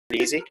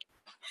Easy?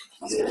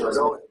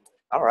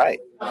 All right.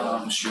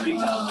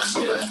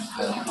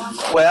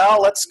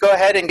 Well, let's go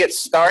ahead and get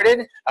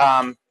started.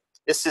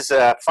 This is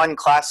a fun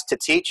class to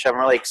teach. I'm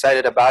really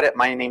excited about it.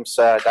 My name's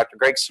Dr.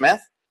 Greg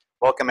Smith.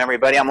 Welcome,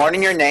 everybody. I'm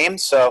learning your name,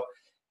 so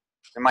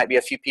there might be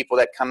a few people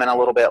that come in a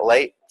little bit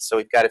late, so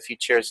we've got a few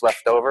chairs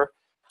left over.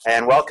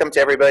 And welcome to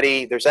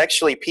everybody. There's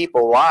actually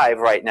people live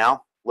right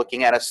now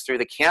looking at us through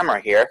the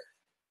camera here.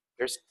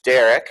 There's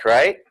Derek,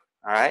 right?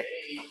 All right.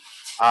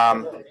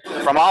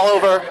 From all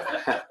over,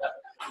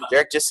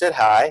 Derek just said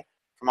hi,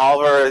 from all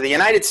over the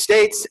United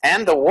States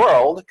and the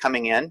world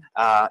coming in.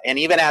 And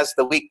even as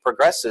the week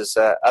progresses,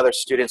 other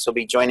students will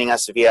be joining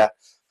us via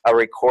a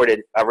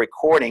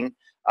recording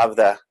of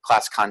the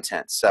class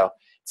content. So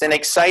it's an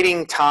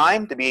exciting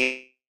time to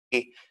be,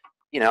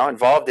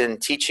 involved in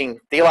teaching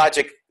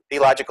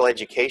theological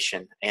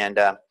education. And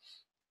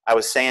I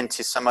was saying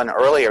to someone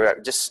earlier, I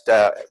just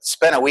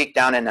spent a week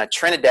down in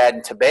Trinidad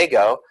and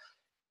Tobago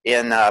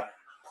in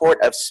Port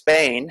of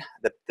Spain,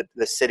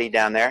 the city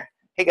down there.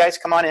 Hey guys,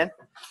 come on in.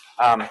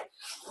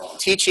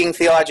 Teaching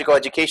theological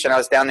education. I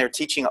was down there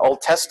teaching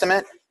Old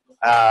Testament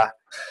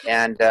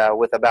and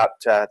with about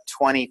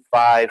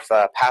 25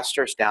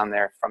 pastors down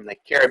there from the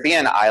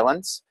Caribbean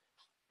islands,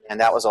 and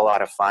that was a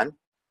lot of fun.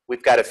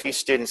 We've got a few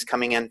students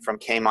coming in from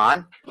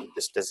Cayman,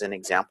 just as an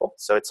example.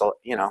 So it's,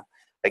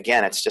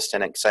 again, it's just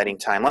an exciting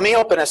time. Let me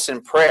open us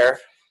in prayer,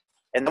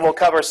 and then we'll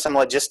cover some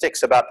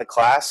logistics about the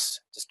class,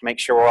 just to make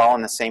sure we're all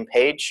on the same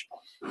page.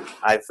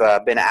 I've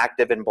been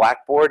active in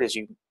Blackboard, as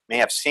you may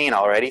have seen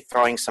already,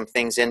 throwing some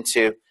things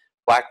into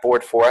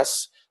Blackboard for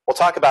us. We'll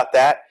talk about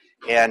that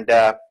and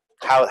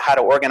how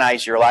to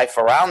organize your life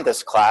around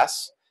this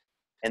class,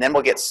 and then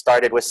we'll get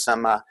started with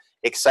some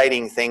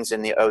exciting things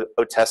in the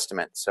Old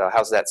Testament. So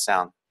how's that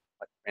sound?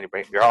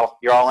 Anybody? You're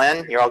all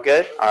in? You're all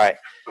good? All right.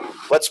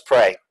 Let's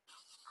pray.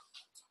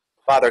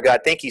 Father God,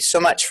 thank you so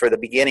much for the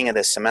beginning of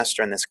this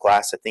semester in this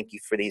class. I thank you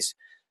for these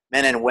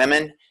men and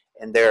women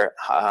and their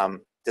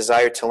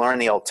desire to learn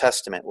the Old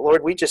Testament.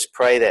 Lord, we just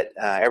pray that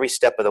every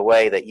step of the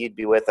way that you'd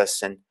be with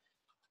us and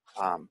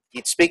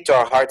you'd speak to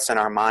our hearts and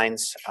our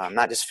minds,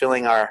 not just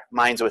filling our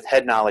minds with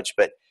head knowledge,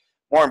 but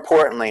more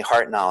importantly,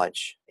 heart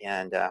knowledge.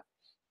 And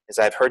as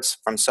I've heard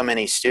from so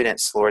many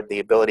students, Lord, the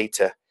ability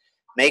to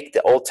make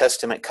the Old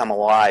Testament come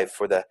alive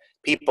for the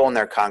people in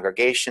their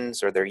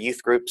congregations or their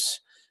youth groups,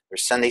 their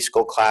Sunday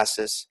school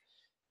classes.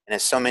 And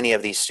as so many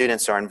of these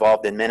students are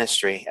involved in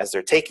ministry as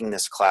they're taking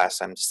this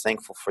class, I'm just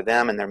thankful for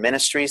them and their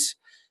ministries.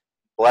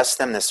 Bless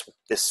them this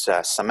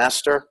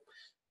semester.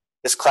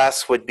 This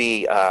class would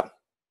be a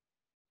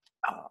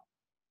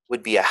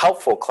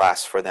helpful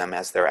class for them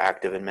as they're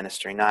active in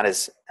ministry, not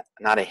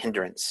a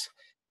hindrance,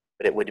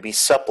 but it would be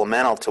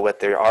supplemental to what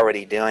they're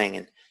already doing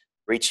and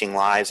reaching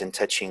lives and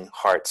touching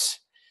hearts.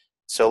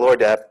 So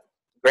Lord,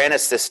 grant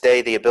us this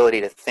day the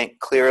ability to think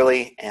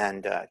clearly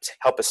and to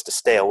help us to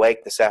stay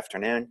awake this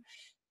afternoon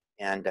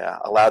and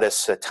allow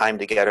this time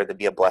together to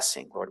be a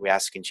blessing. Lord, we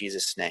ask in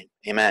Jesus' name.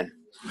 Amen.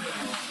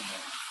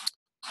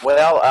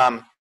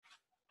 Well,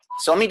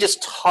 so let me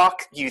just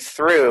talk you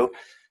through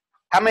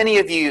how many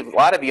of you, a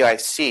lot of you I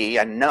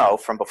know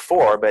from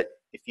before, but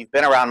if you've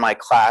been around my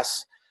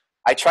class,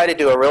 I try to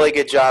do a really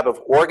good job of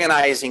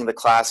organizing the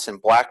class in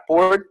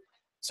Blackboard.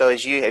 So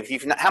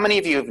how many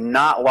of you have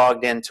not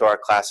logged into our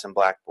class in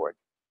Blackboard?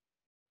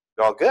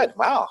 You're all good.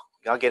 Wow.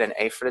 Y'all get an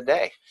A for the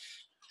day.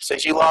 So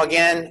as you log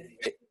in,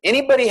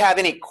 anybody have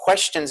any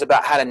questions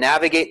about how to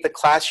navigate the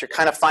class? You're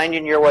kind of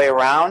finding your way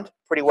around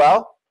pretty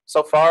well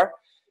so far.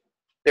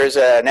 There's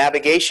a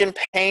navigation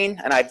pane,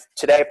 and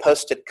today I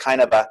posted kind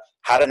of a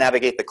how to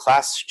navigate the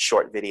class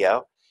short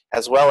video,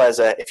 as well as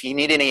if you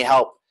need any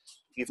help,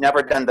 if you've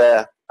never done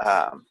the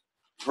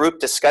group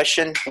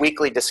discussion,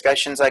 weekly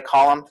discussions I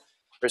call them,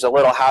 there's a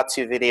little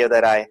how-to video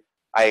that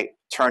I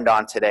turned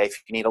on today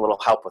if you need a little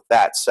help with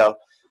that. So,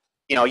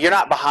 you're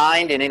not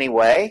behind in any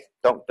way.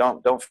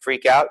 Don't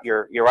freak out.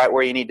 You're right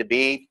where you need to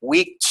be.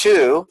 Week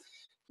 2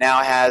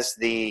 now has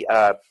the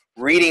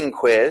reading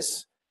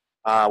quiz,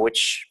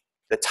 which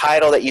the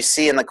title that you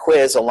see in the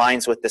quiz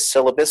aligns with the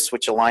syllabus,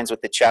 which aligns with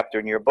the chapter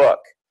in your book.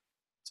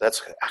 So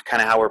that's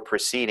kind of how we're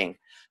proceeding.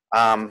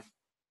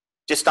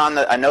 Just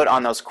a note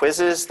on those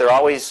quizzes, they're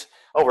always,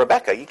 oh,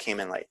 Rebecca, you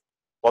came in late.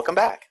 Welcome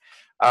back.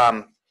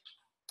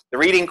 The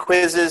reading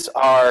quizzes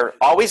are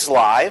always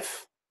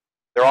live.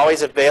 They're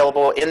always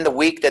available in the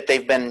week that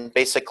they've been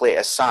basically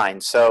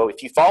assigned. So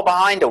if you fall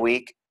behind a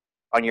week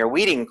on your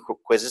reading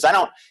quizzes, I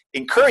don't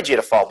encourage you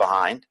to fall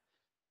behind,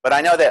 but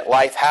I know that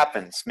life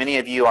happens. Many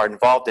of you are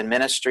involved in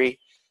ministry.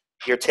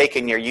 You're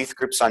taking your youth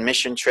groups on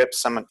mission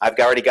trips. I've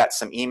already got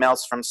some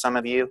emails from some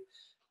of you.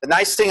 The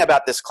nice thing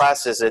about this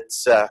class is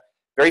it's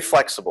very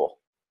flexible.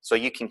 So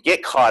you can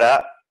get caught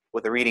up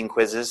with the reading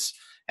quizzes,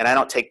 and I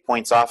don't take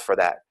points off for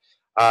that.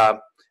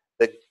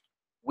 The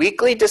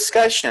weekly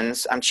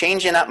discussions, I'm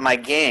changing up my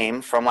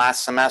game from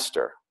last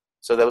semester.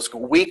 So those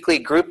weekly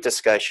group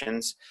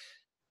discussions,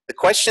 the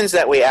questions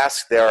that we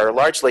ask there are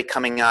largely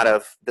coming out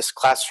of this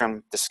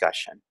classroom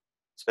discussion.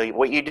 So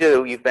what you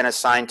do, you've been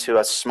assigned to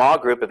a small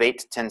group of 8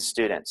 to 10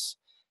 students,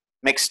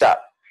 mixed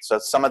up. So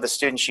some of the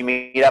students you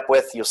meet up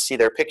with, you'll see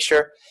their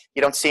picture.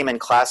 You don't see them in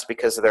class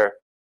because they're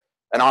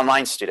an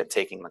online student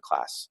taking the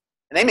class.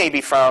 And they may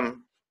be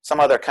from some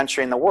other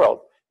country in the world.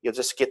 You'll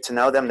just get to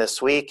know them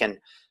this week and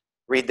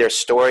read their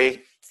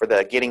story for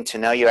the getting to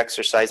know you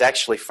exercise.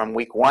 Actually, from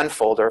week 1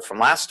 folder from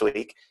last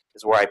week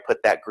is where I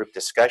put that group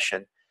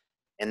discussion.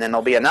 And then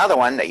there'll be another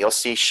one that you'll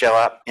see show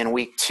up in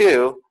week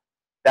 2.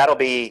 That'll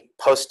be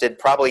posted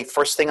probably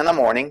first thing in the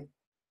morning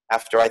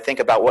after I think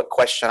about what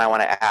question I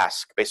want to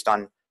ask based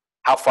on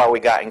how far we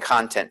got in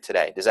content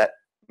today. Does that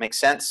make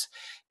sense?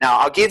 Now,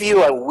 I'll give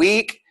you a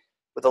week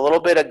with a little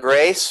bit of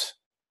grace,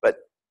 but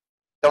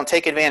don't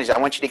take advantage. I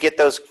want you to get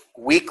those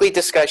weekly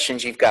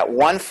discussions. You've got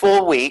 1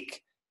 full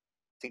week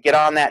to get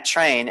on that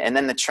train, and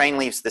then the train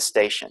leaves the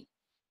station.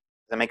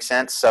 Does that make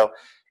sense? So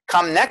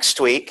come next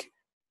week,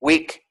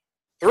 week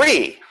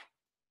 3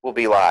 will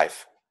be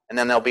live, and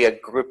then there'll be a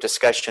group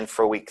discussion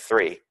for week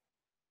 3.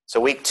 So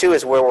week 2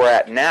 is where we're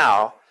at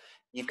now.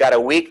 You've got a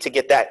week to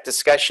get that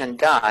discussion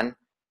done,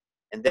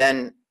 and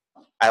then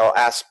I'll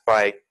ask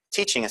my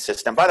teaching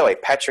assistant. By the way,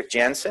 Patrick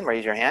Jansen,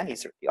 raise your hand.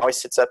 He always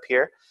sits up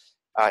here.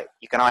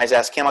 You can always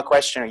ask him a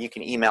question, or you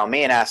can email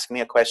me and ask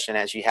me a question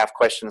as you have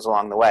questions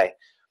along the way.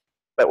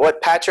 But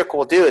what Patrick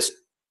will do is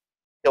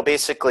he'll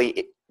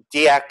basically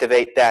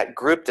deactivate that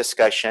group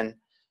discussion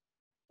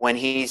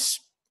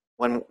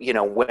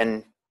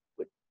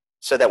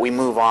so that we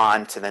move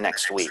on to the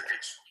next week.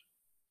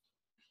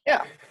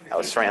 Yeah, that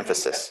was for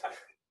emphasis.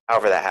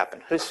 However that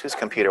happened. Whose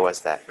computer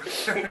was that?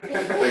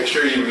 Make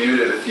sure you mute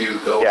it if you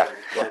go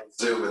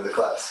Zoom in the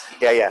class.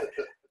 Yeah.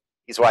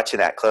 He's watching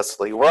that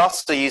closely. We're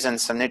also using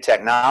some new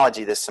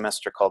technology this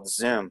semester called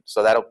Zoom,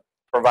 so that'll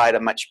provide a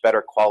much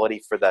better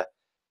quality for the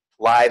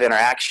live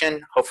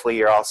interaction. Hopefully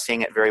you're all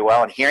seeing it very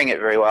well and hearing it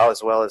very well as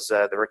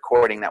the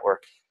recording that we're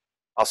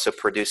also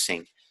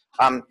producing.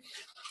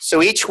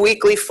 So each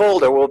weekly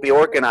folder will be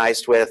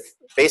organized with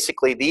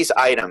basically these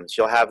items.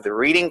 You'll have the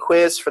reading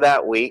quiz for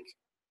that week.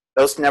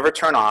 Those never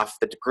turn off.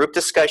 The group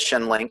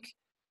discussion link,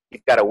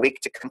 you've got a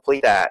week to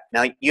complete that.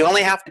 Now, you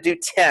only have to do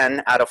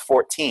 10 out of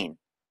 14.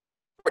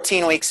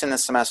 14 weeks in the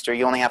semester,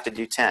 you only have to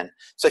do 10.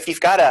 So if you've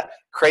got a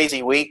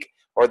crazy week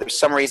or there's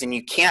some reason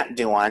you can't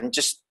do one,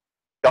 just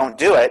don't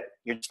do it.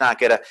 You're just not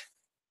going to,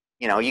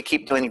 you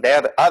keep doing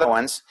the other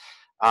ones.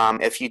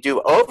 If you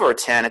do over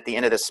 10 at the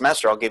end of the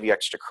semester, I'll give you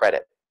extra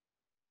credit.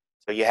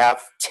 So you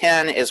have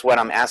 10 is what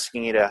I'm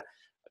asking you to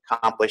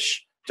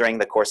accomplish during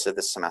the course of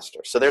this semester.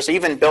 So there's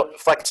even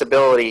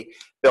flexibility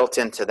built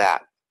into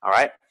that. All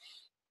right?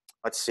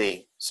 Let's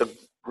see. So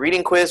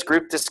reading quiz,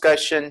 group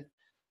discussion,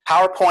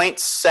 PowerPoint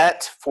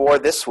set for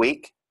this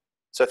week.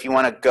 So if you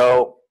want to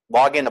go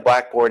log into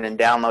Blackboard and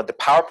download the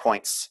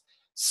PowerPoints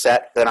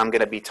set that I'm going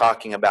to be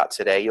talking about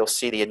today, you'll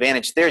see the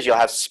advantage there is you'll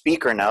have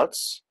speaker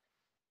notes.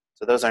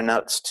 So those are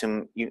notes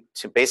to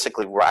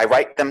basically where I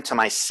write them to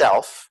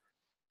myself,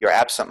 your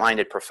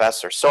absent-minded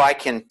professor, so I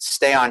can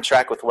stay on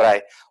track with what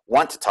I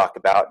want to talk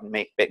about and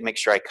make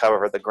sure I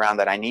cover the ground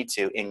that I need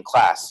to in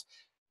class.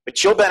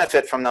 But you'll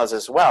benefit from those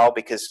as well,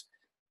 because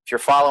if you're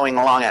following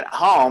along at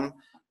home,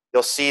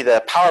 you'll see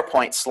the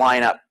PowerPoints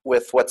line up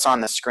with what's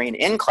on the screen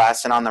in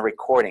class and on the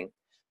recording,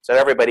 so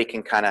everybody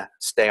can kind of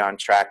stay on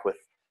track with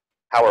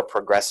how we're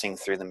progressing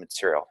through the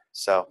material.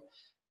 So,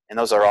 and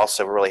those are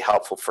also really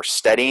helpful for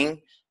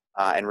studying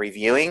and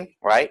reviewing,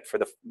 right, for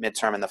the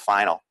midterm and the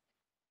final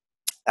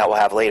that we'll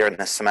have later in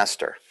the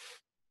semester.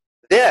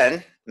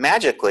 Then,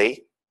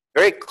 magically,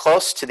 very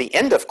close to the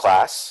end of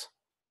class,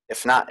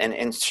 if not,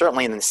 and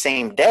certainly in the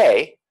same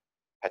day,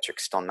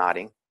 Patrick's still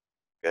nodding.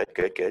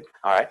 Good.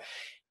 All right.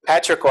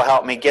 Patrick will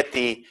help me get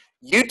the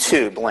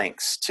YouTube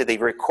links to the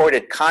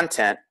recorded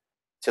content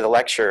to the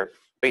lecture.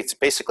 It's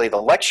basically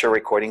the lecture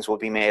recordings will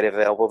be made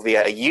available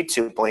via a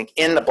YouTube link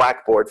in the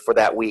Blackboard for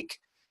that week.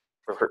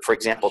 For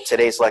example,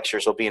 today's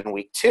lectures will be in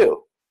week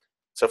 2.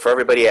 So for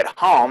everybody at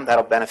home,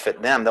 that'll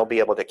benefit them. They'll be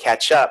able to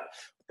catch up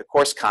with the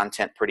course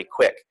content pretty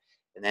quick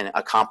and then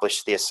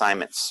accomplish the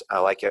assignments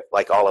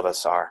like all of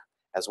us are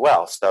as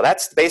well. So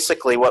that's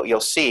basically what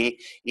you'll see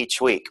each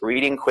week.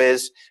 Reading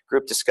quiz,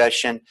 group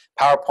discussion,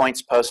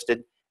 PowerPoints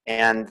posted,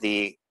 and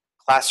the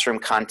classroom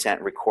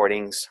content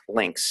recordings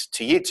links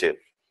to YouTube.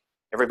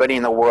 Everybody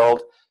in the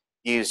world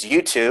use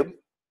YouTube,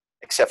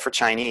 except for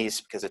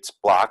Chinese because it's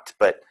blocked,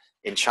 but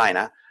in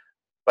China.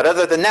 But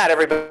other than that,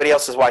 everybody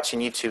else is watching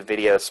YouTube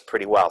videos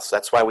pretty well. So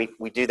that's why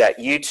we do that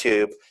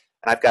YouTube.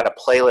 And I've got a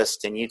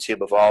playlist in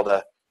YouTube of all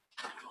the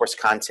course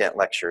content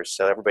lectures,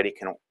 so everybody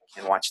can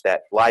watch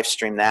that, live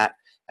stream that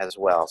as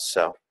well.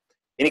 So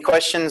any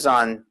questions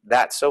on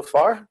that so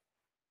far?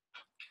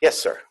 Yes,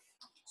 sir.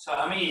 So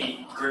how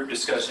many group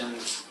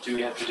discussions do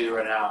we have to do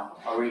right now?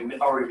 Are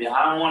we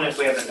behind one if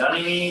we haven't done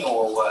any,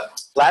 or what?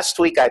 Last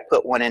week I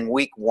put one in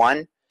week 1.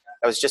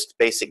 That was just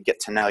basic get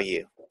to know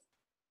you.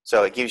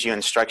 So it gives you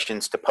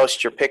instructions to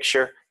post your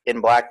picture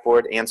in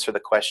Blackboard, answer the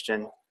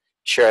question,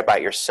 share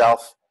about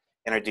yourself,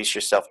 introduce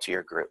yourself to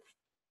your group.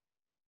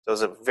 So it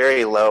was a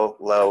very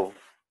low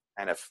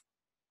kind of,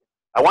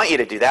 I want you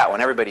to do that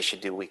one. Everybody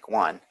should do week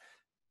 1.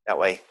 That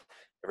way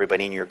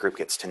everybody in your group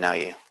gets to know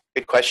you.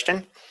 Good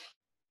question.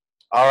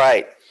 All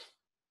right.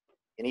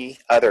 Any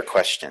other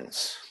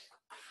questions?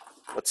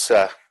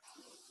 Here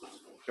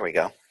we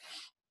go.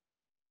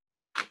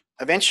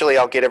 Eventually,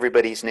 I'll get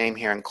everybody's name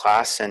here in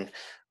class. And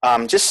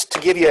just to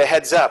give you a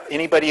heads up,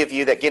 anybody of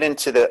you that get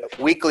into the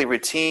weekly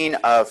routine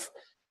of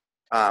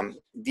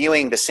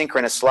viewing the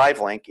synchronous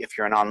live link, if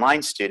you're an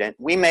online student,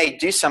 we may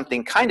do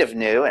something kind of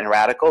new and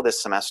radical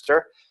this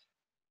semester.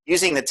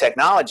 Using the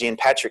technology, and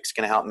Patrick's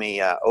going to help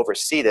me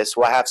oversee this,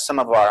 we'll have some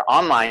of our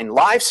online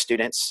live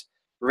students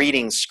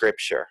reading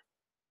scripture.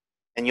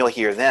 And you'll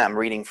hear them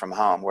reading from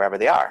home, wherever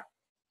they are.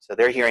 So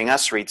they're hearing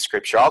us read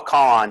scripture. I'll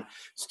call on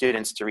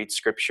students to read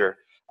scripture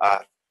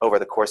over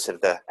the course of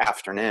the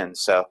afternoon.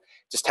 So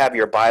just have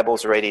your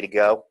Bibles ready to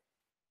go.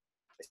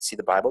 See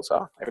the Bibles?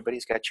 Oh,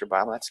 everybody's got your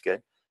Bible. That's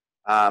good.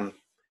 All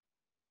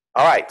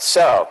right,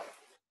 so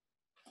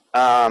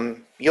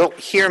you'll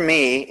hear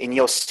me and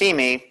you'll see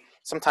me.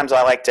 Sometimes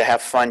I like to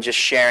have fun just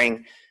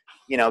sharing,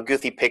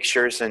 goofy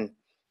pictures. And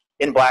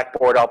in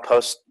Blackboard, I'll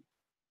post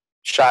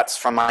shots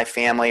from my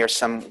family or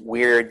some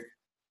weird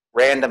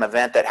random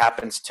event that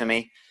happens to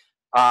me.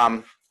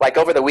 Like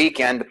over the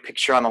weekend, the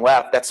picture on the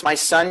left, that's my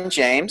son,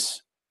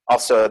 James,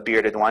 also a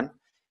bearded one.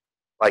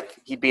 Like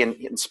he'd be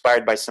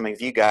inspired by some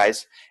of you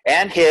guys.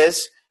 And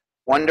his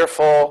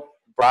wonderful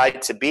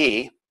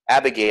bride-to-be,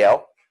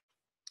 Abigail.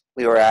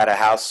 We were at a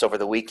house over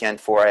the weekend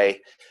for a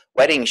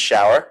wedding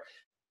shower.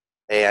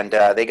 And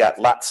they got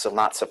lots and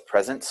lots of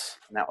presents.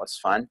 And that was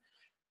fun.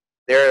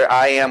 There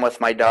I am with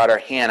my daughter,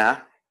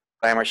 Hannah.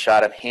 Glamour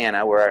shot of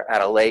Hannah. We're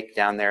at a lake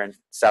down there in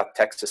South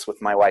Texas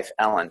with my wife,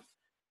 Ellen.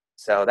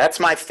 So that's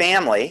my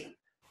family.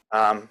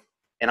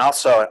 And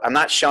also, I'm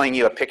not showing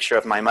you a picture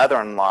of my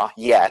mother-in-law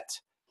yet,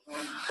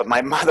 but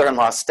my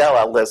mother-in-law,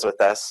 Stella, lives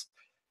with us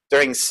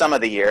during some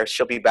of the year.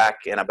 She'll be back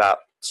in about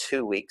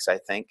 2 weeks, I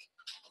think.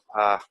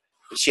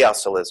 She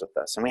also lives with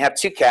us. And we have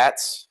 2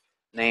 cats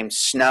named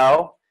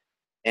Snow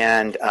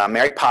and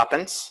Mary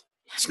Poppins.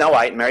 Snow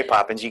White and Mary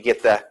Poppins. You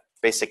get the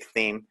basic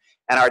theme.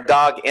 And our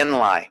dog,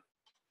 Enli.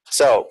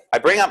 So I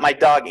bring up my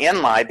dog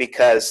Enli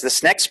because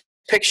this next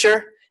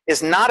picture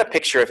is not a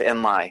picture of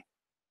Enli.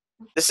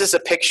 This is a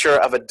picture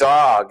of a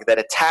dog that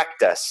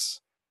attacked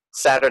us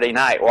Saturday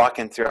night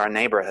walking through our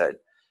neighborhood.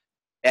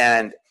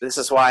 And this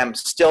is why I'm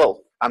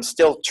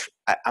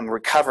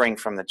recovering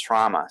from the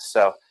trauma.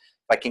 So if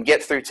I can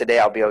get through today,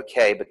 I'll be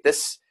okay. But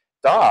this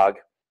dog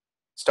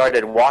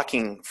started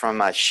walking from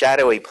a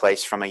shadowy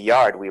place from a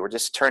yard. We were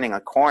just turning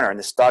a corner, and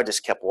this dog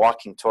just kept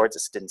walking towards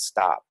us, didn't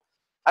stop.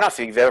 I don't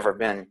know if you've ever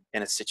been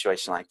in a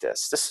situation like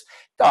this. This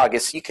dog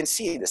you can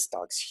see this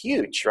dog's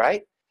huge,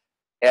 right?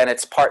 And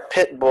it's part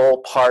pit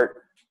bull,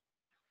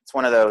 it's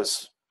one of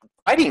those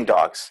fighting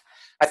dogs.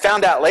 I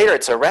found out later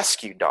it's a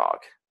rescue dog,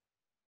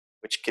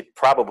 which could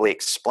probably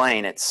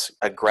explain its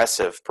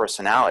aggressive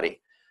personality.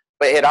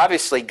 But it had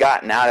obviously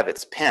gotten out of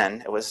its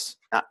pen. It was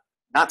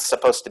not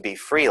supposed to be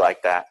free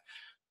like that.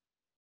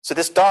 So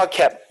this dog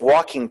kept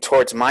walking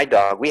towards my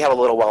dog. We have a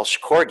little Welsh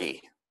Corgi,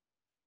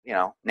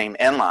 named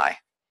Enli.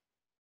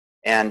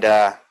 And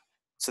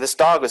so this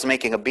dog was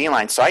making a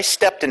beeline. So I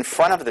stepped in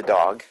front of the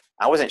dog.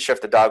 I wasn't sure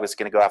if the dog was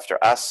going to go after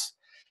us.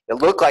 It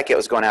looked like it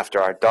was going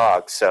after our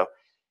dog.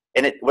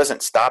 And it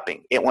wasn't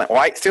stopping. It went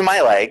right through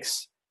my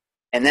legs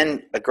and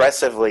then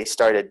aggressively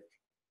started,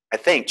 I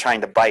think,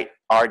 trying to bite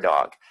our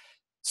dog.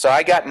 So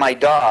I got my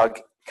dog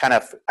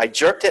I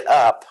jerked it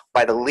up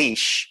by the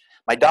leash.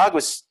 My dog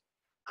was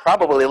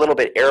probably a little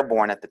bit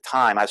airborne at the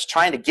time. I was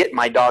trying to get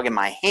my dog in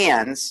my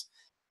hands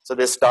so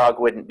this dog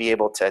wouldn't be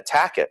able to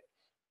attack it.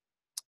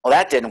 Well,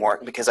 that didn't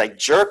work because I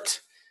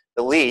jerked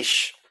the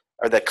leash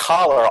or the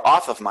collar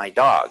off of my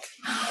dog.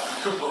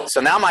 So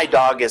now my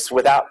dog is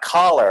without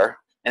collar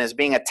and is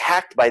being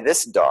attacked by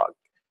this dog.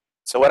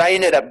 So what I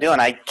ended up doing,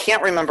 I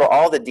can't remember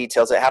all the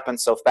details. It happened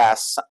so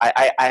fast.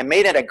 I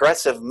made an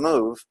aggressive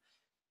move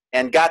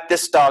and got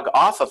this dog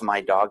off of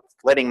my dog,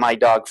 letting my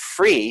dog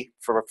free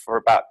for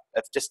about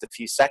just a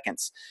few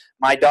seconds.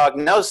 My dog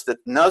knows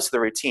the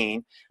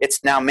routine.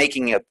 It's now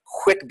making a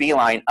quick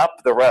beeline up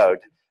the road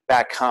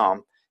back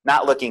home,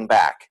 not looking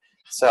back.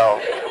 So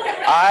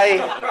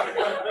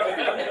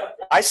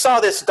I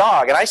saw this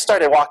dog, and I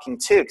started walking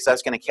too because I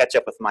was going to catch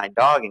up with my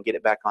dog and get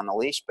it back on the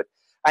leash. But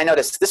I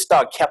noticed this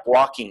dog kept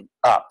walking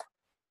up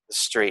the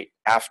street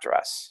after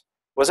us.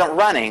 It wasn't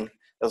running, it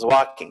was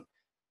walking.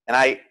 And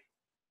I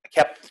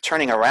kept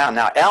turning around.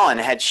 Now, Ellen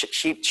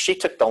she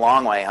took the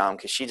long way home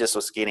because she just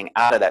was getting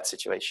out of that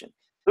situation.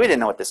 We didn't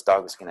know what this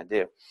dog was going to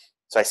do.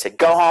 So I said,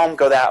 go home,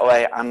 go that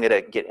way. I'm going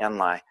to get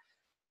Enli.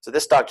 So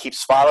this dog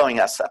keeps following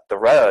us up the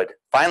road.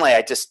 Finally,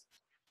 I just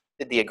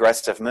did the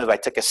aggressive move. I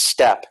took a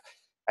step.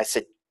 I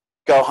said,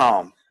 go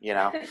home.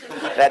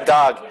 That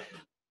dog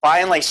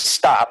finally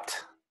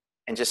stopped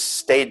and just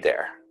stayed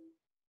there.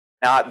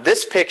 Now,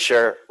 this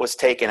picture was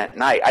taken at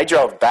night. I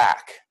drove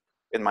back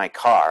in my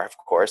car, of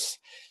course.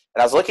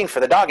 And I was looking for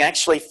the dog and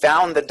actually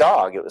found the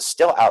dog. It was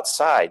still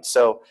outside.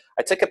 So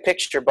I took a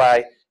picture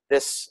by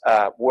this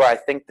where I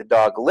think the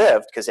dog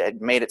lived because it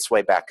had made its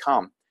way back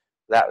home.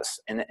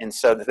 And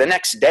so the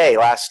next day,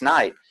 last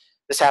night,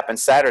 this happened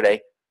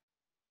Saturday.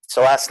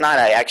 So last night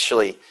I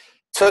actually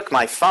took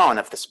my phone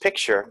of this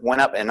picture,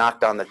 went up and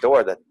knocked on the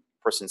door of the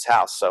person's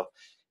house. So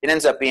it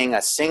ends up being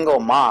a single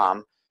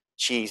mom.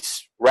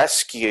 She's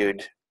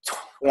rescued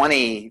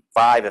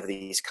 25 of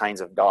these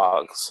kinds of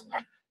dogs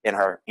in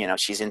her,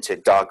 she's into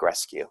dog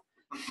rescue.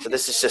 So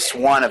this is just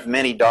one of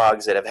many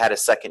dogs that have had a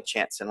second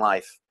chance in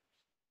life.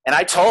 And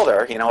I told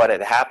her, what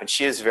had happened.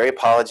 She was very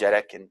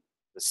apologetic and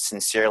was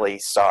sincerely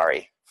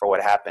sorry for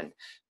what happened.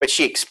 But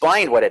she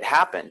explained what had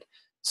happened.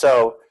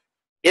 So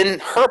in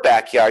her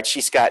backyard,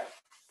 she's got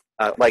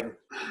like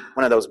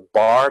one of those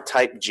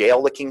bar-type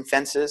jail-looking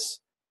fences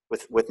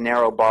with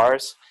narrow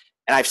bars.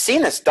 And I've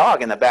seen this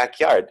dog in the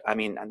backyard. I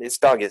mean, this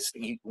dog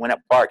when it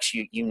barks,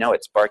 you know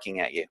it's barking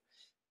at you.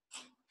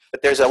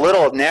 But there's a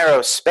little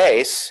narrow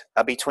space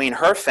between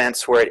her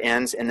fence where it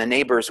ends and the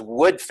neighbor's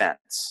wood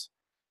fence.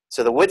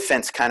 So the wood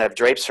fence kind of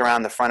drapes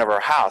around the front of her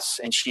house.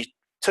 And she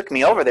took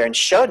me over there and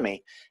showed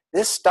me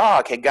this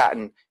dog had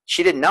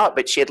she didn't know it,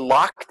 but she had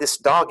locked this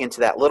dog into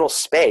that little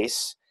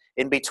space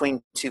in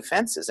between two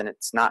fences. And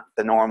it's not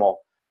the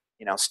normal,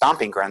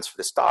 stomping grounds for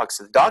this dog.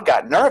 So the dog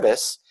got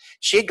nervous.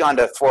 She had gone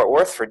to Fort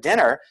Worth for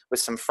dinner with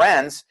some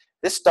friends.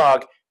 This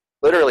dog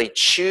literally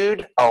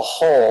chewed a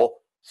hole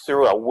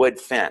through a wood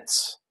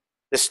fence.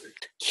 This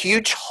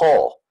huge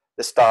hole.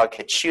 This dog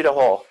had chewed a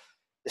hole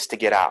just to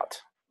get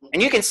out.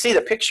 And you can see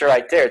the picture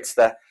right there. It's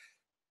the,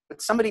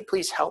 would somebody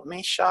please help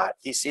me shot?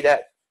 Do you see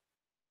that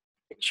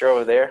picture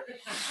over there?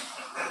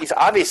 He's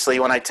obviously,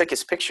 when I took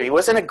his picture, he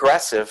wasn't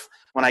aggressive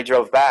when I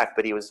drove back,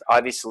 but he was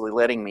obviously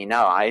letting me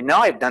know. I know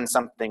I've done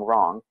something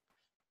wrong.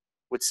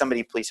 Would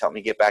somebody please help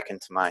me get back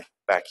into my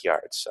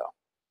backyard? So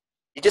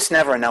you just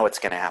never know what's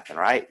going to happen,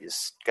 right? You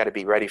just got to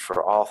be ready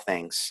for all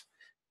things.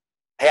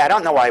 Hey, I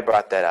don't know why I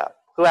brought that up.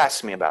 Who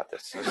asked me about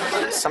this?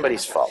 It's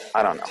somebody's fault.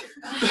 I don't know.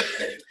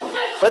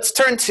 Let's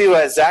turn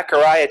to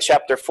Zechariah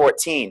chapter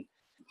 14.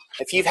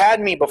 If you've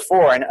had me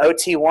before in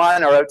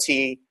OT1 or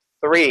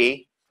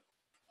OT3,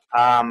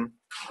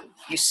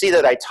 you see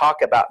that I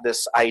talk about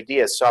this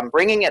idea. So I'm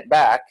bringing it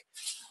back,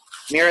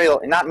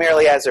 not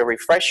merely as a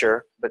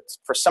refresher, but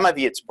for some of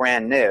you it's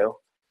brand new.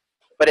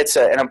 But it's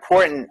an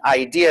important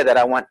idea that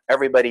I want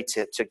everybody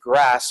to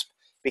grasp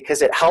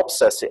because it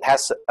helps us. It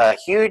has a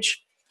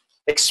huge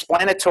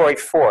explanatory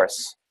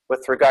force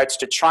with regards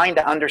to trying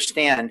to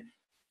understand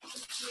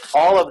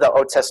all of the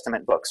Old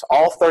Testament books,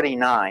 all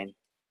 39.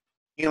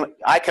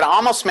 I can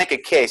almost make a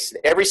case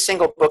that every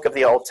single book of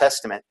the Old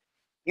Testament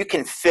you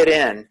can fit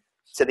in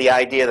to the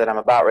idea that I'm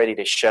about ready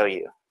to show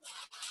you.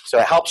 So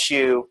it helps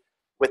you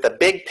with a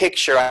big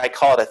picture. I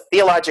call it a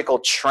theological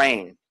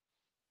train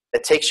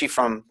that takes you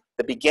from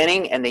the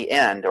beginning and the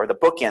end, or the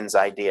bookends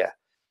idea.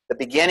 The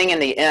beginning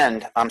and the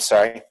end, I'm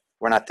sorry,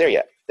 we're not there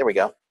yet. There we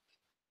go.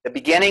 The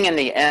beginning and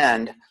the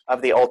end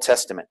of the Old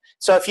Testament.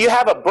 So if you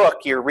have a book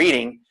you're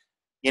reading,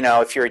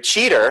 if you're a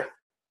cheater,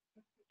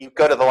 you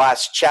go to the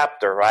last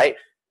chapter, right,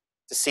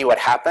 to see what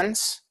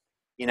happens,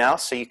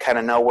 so you kind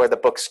of know where the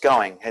book's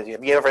going. Have you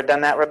ever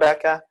done that,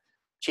 Rebecca?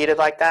 Cheated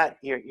like that?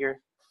 You're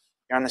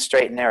on the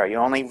straight and narrow. You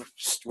only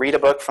read a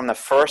book from the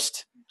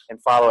first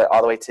and follow it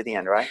all the way to the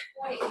end, right?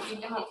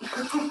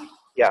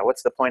 Yeah,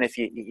 what's the point if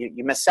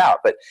you miss out?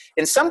 But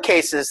in some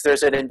cases,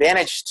 there's an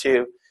advantage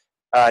to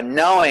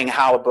knowing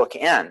how a book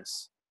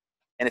ends.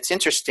 And it's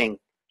interesting,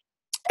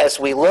 as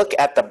we look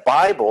at the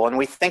Bible and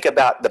we think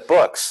about the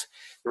books,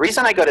 the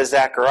reason I go to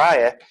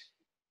Zechariah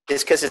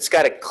is because it's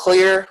got a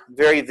clear,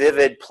 very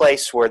vivid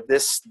place where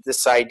this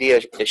idea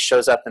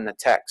shows up in the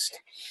text.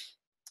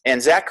 And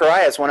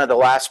Zechariah is one of the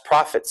last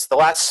prophets, the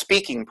last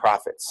speaking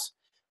prophets.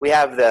 We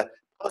have the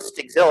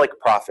post-exilic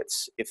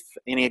prophets. If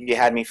any of you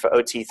had me for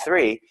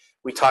OT3,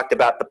 we talked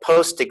about the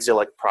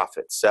post-exilic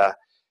prophets.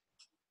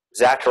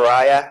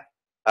 Zechariah,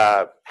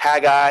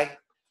 Haggai,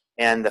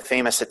 and the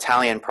famous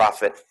Italian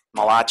prophet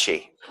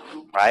Malachi,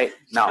 right?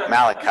 No,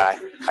 Malachi.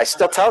 I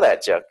still tell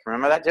that joke.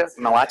 Remember that joke?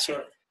 Malachi,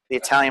 the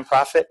Italian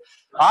prophet.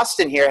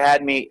 Austin here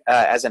had me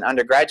as an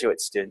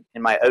undergraduate student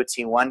in my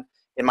OT1,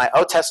 in my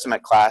Old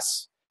Testament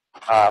class,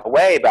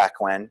 way back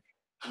when.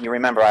 You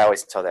remember I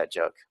always tell that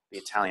joke, the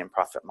Italian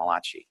prophet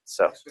Malachi.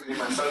 So,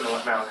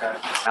 Malachi?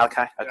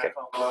 Okay.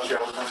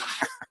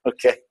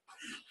 Okay.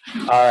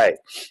 All right.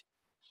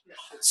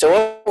 So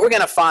what we're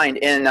going to find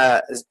in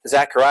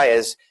Zechariah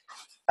is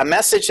a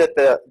message that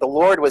the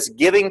Lord was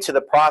giving to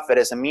the prophet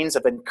as a means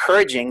of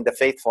encouraging the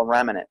faithful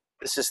remnant.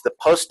 This is the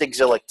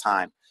post-exilic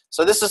time.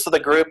 So this is the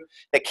group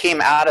that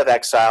came out of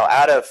exile,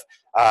 out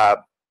of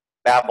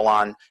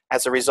Babylon,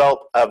 as a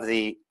result of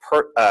the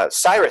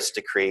Cyrus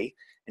decree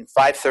in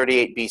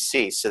 538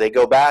 BC. So they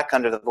go back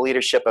under the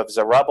leadership of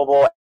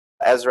Zerubbabel,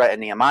 Ezra,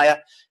 and Nehemiah.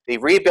 They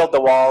rebuild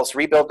the walls,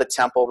 rebuild the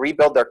temple,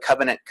 rebuild their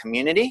covenant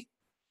community.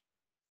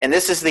 And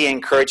this is the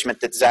encouragement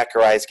that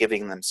Zechariah is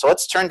giving them. So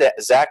let's turn to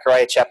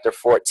Zechariah chapter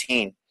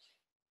 14.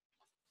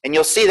 And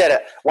you'll see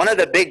that one of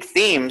the big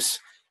themes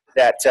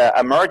that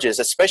emerges,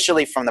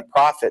 especially from the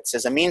prophets,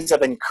 as a means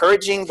of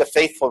encouraging the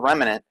faithful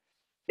remnant,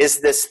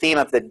 is this theme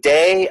of the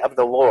day of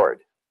the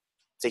Lord.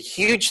 It's a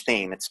huge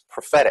theme. It's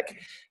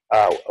prophetic.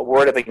 a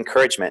word of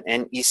encouragement.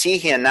 And you see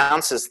he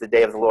announces the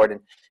day of the Lord in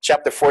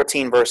chapter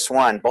 14, verse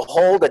 1.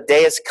 Behold, a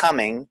day is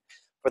coming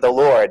for the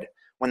Lord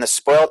when the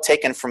spoil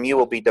taken from you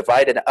will be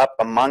divided up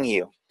among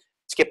you.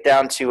 Skip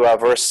down to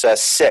verse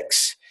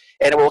 6.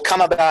 And it will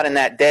come about in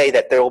that day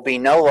that there will be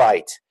no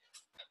light.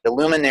 The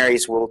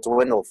luminaries will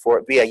dwindle, for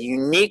it be a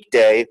unique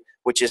day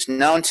which is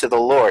known to the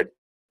Lord.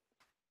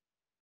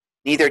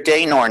 Neither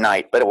day nor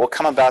night, but it will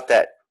come about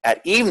that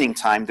at evening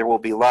time there will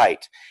be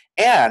light.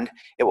 And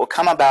it will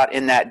come about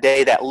in that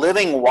day that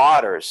living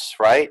waters,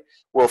 right,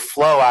 will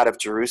flow out of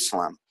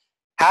Jerusalem.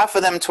 Half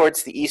of them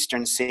towards the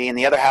eastern sea and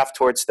the other half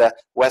towards the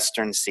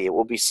western sea. It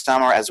will be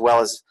summer as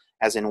well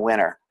as in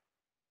winter.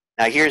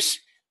 Now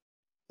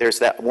there's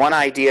that one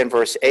idea in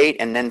verse 8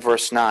 and then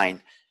verse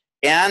 9.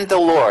 And the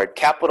Lord,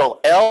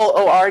 capital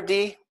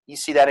L-O-R-D, you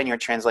see that in your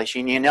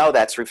translation. You know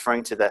that's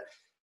referring to the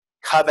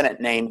covenant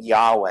name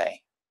Yahweh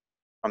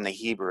from the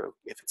Hebrew.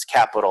 If it's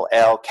capital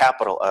L,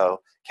 capital O,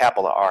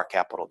 capital R,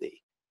 capital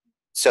D.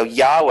 So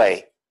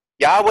Yahweh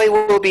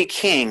will be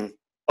king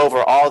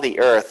over all the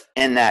earth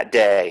in that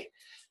day.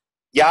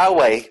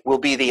 Yahweh will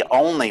be the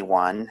only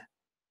one,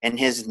 and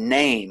his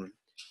name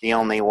the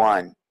only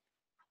one.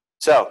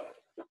 So,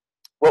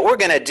 what we're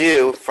going to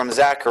do from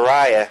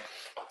Zechariah,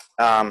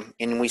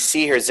 and we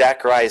see here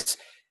Zechariah's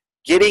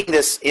getting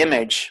this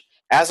image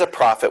as a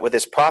prophet with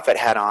his prophet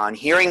hat on,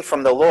 hearing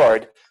from the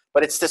Lord,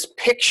 but it's this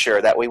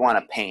picture that we want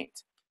to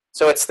paint.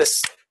 So it's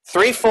this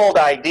threefold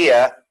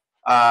idea.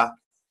 God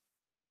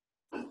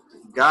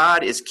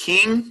is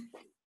king.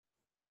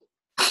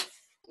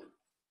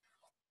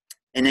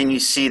 And then you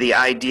see the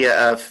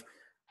idea of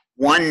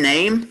one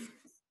name.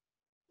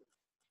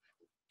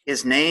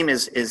 His name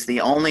is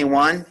the only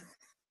one.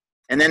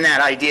 And then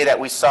that idea that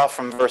we saw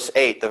from verse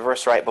 8, the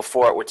verse right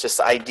before it, which is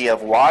the idea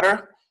of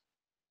water.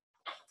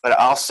 But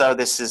also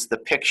this is the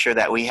picture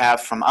that we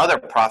have from other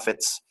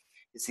prophets.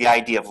 It's the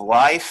idea of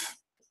life,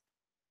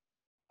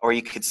 or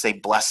you could say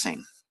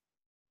blessing.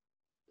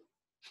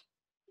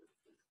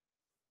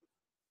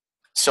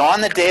 So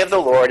on the day of the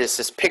Lord is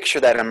this picture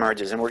that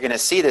emerges, and we're going to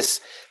see this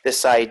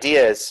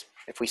idea as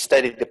if we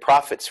studied the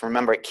prophets.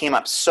 Remember, it came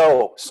up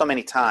so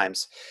many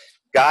times.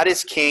 God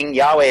is king,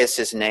 Yahweh is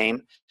his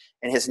name,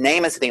 and his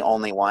name is the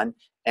only one.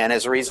 And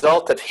as a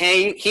result of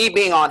he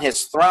being on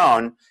his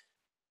throne,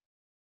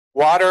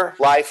 water,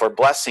 life, or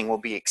blessing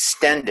will be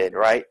extended,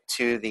 right,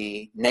 to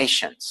the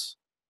nations.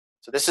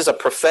 So this is a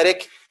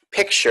prophetic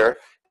picture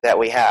that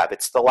we have.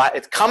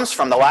 It comes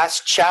from the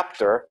last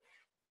chapter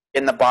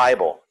in the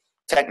Bible,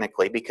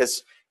 technically,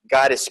 because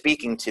God is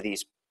speaking to the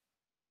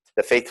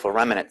faithful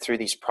remnant through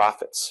these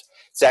prophets.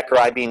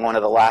 Zechariah being one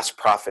of the last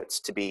prophets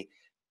to be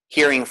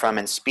hearing from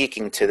and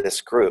speaking to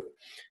this group.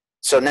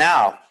 So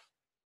now,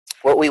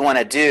 what we want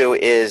to do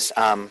is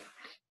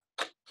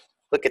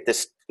look at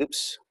this.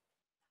 Oops.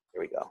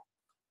 Here we go.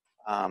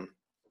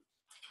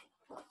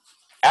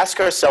 Ask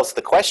ourselves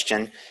the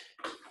question,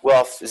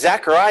 well, if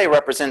Zechariah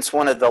represents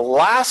one of the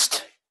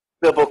last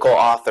biblical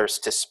authors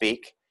to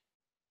speak,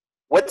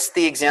 what's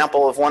the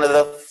example of one of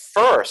the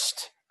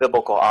first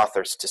biblical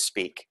authors to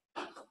speak?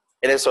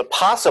 It is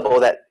possible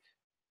that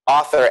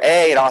author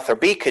A and author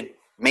B could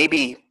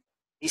maybe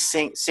be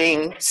seeing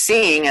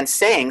and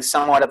saying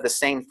somewhat of the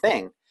same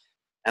thing.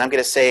 And I'm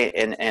going to say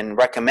and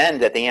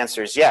recommend that the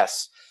answer is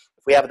yes.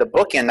 If we have the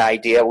bookend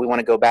idea, we want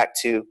to go back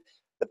to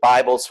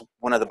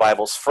one of the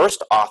Bible's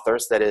first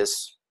authors, that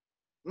is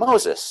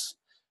Moses.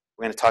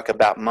 We're going to talk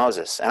about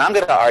Moses. And I'm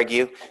going to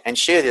argue and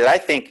show you that I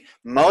think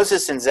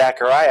Moses and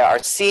Zechariah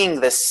are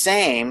seeing the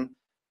same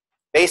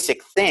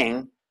basic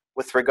thing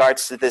with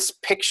regards to this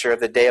picture of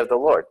the day of the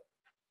Lord.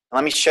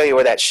 Let me show you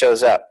where that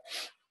shows up.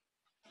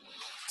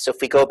 So if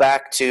we go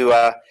back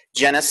to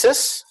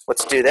Genesis,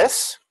 let's do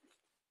this.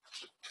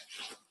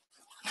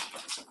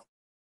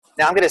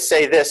 Now I'm going to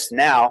say this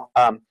now.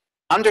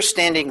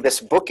 Understanding this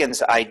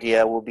bookends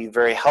idea will be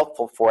very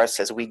helpful for us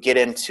as we get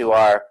into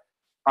our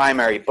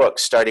primary book,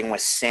 starting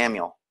with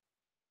Samuel.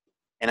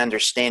 And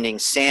understanding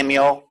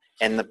Samuel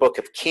and the book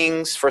of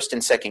Kings, 1st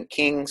and 2nd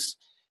Kings,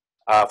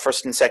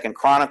 1st and 2nd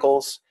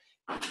Chronicles.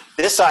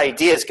 This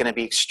idea is going to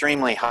be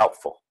extremely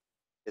helpful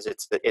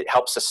because it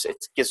helps us.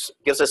 It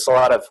gives us a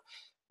lot of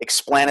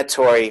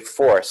explanatory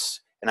force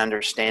in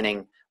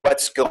understanding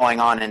what's going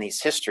on in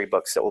these history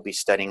books that we'll be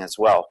studying as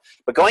well.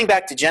 But going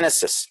back to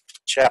Genesis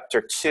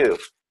chapter 2.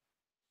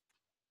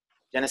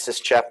 Genesis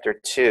chapter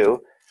 2.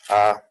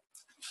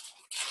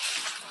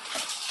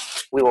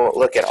 We will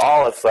look at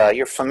all of,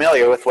 you're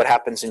familiar with what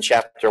happens in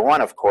chapter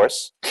 1, of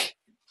course.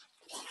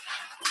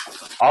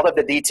 All of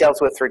the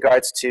details with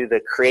regards to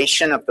the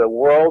creation of the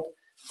world.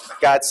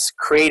 God's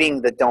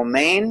creating the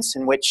domains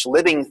in which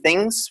living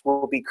things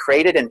will be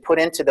created and put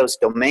into those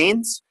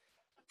domains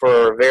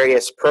for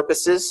various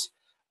purposes.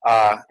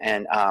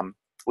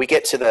 We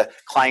get to the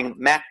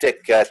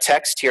climactic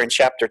text here in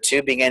chapter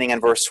 2, beginning in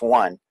verse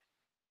 1.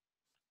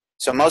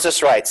 So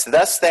Moses writes,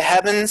 "Thus the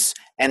heavens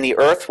and the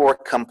earth were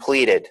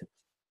completed,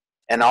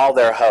 and all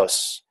their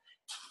hosts.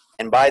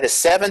 And by the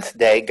seventh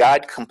day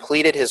God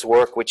completed his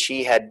work which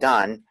he had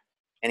done,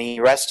 and he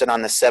rested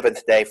on the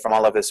seventh day from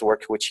all of his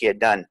work which he had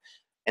done.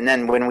 And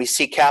then when we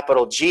see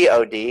capital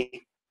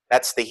G-O-D,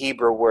 that's the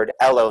Hebrew word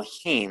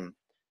Elohim.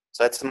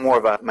 So that's more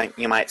of a,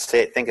 you might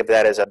say, think of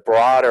that as a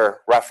broader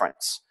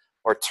reference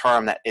or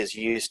term that is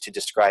used to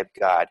describe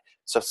God.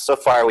 So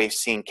far we've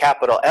seen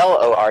capital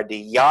L-O-R-D,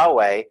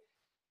 Yahweh,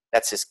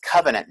 that's his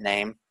covenant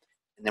name.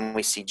 And then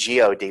we see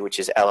G-O-D, which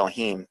is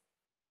Elohim,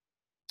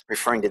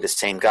 referring to the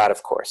same God,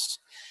 of course.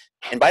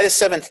 And by the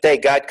seventh day,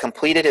 God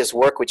completed his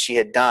work which he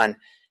had done,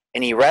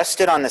 and he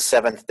rested on the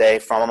seventh day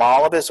from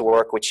all of his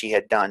work which he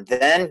had done.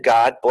 Then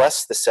God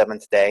blessed the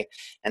seventh day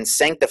and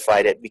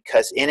sanctified it,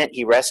 because in it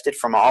he rested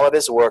from all of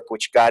his work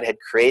which God had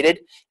created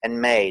and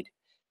made.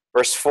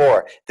 Verse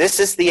 4, this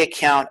is the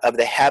account of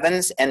the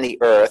heavens and the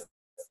earth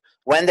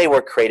when they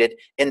were created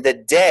in the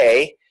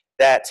day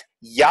that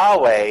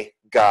Yahweh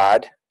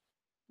God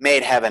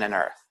made heaven and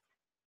earth.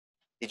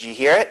 Did you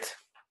hear it?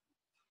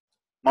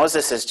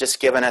 Moses has just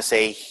given us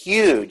a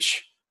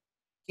huge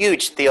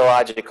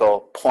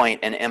theological point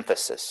and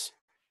emphasis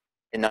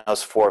in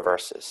those 4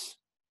 verses.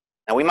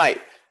 Now we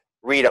might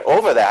read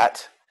over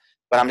that,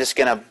 but I'm just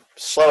going to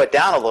slow it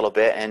down a little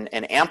bit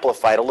and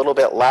amplify it a little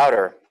bit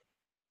louder.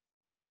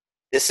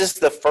 This is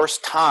the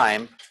first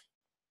time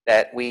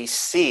that we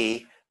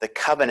see the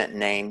covenant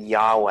name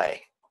Yahweh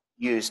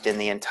used in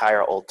the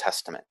entire Old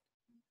Testament.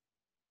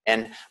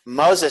 And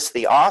Moses,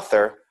 the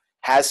author,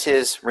 has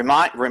his,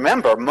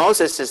 remember,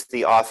 Moses is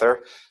the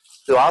author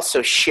who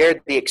also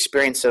shared the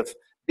experience of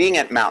being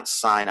at Mount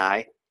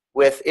Sinai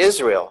with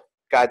Israel,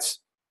 God's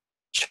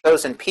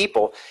chosen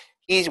people.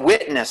 He's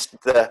witnessed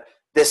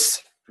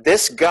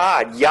this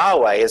God,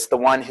 Yahweh, is the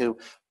one who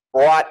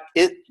brought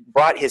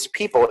his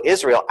people,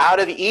 Israel, out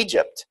of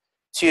Egypt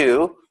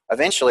to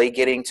eventually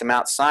getting to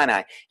Mount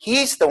Sinai.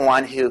 He's the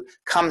one who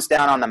comes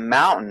down on the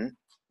mountain,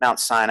 Mount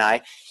Sinai,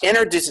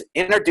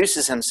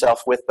 introduces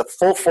himself with the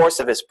full force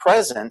of his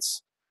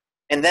presence,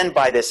 and then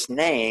by this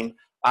name,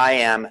 I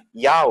am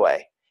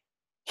Yahweh.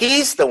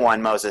 He's the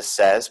one, Moses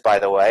says, by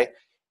the way,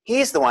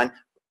 he's the one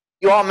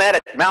you all met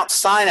at Mount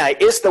Sinai,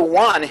 is the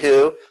one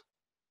who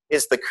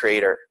is the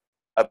creator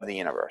of the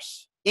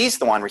universe. He's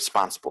the one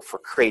responsible for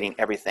creating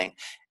everything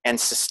and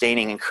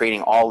sustaining and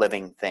creating all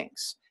living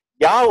things.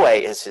 Yahweh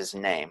is his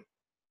name.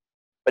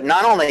 But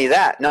not only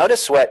that,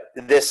 notice what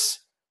this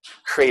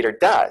creator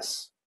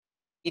does.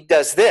 He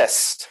does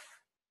this.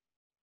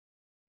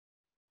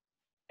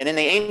 And in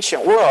the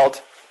ancient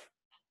world,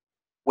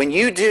 when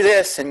you do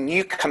this and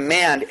you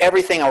command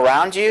everything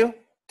around you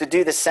to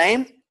do the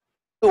same,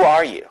 who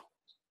are you?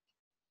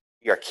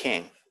 You're a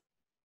king.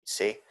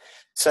 See?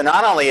 So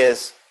not only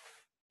is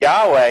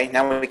Yahweh,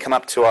 now when we come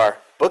up to our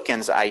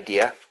bookends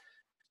idea,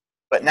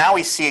 but now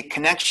we see a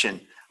connection.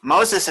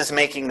 Moses is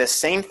making the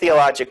same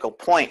theological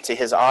point to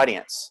his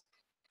audience.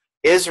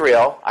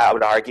 Israel, I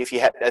would argue, if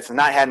you've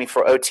not had me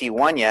for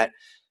OT1 yet,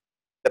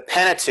 the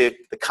Pentateuch,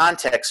 the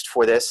context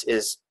for this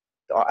is,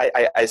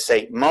 I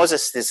say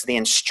Moses is the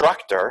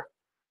instructor,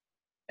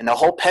 and the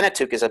whole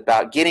Pentateuch is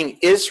about getting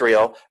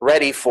Israel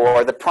ready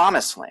for the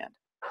Promised Land.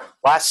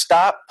 Last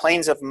stop,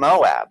 Plains of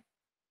Moab,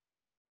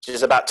 which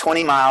is about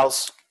 20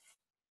 miles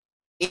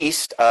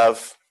east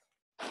of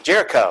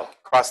Jericho,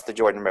 across the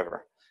Jordan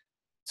River.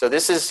 So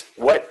this is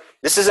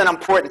an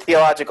important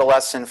theological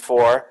lesson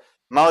for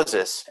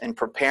Moses in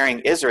preparing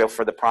Israel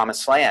for the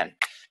Promised Land.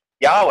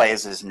 Yahweh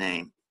is his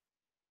name,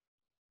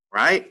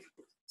 right?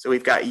 So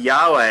we've got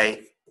Yahweh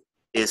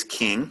is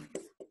king,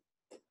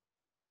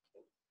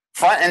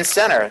 front and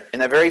center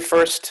in the very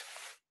first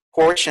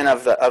portion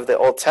of the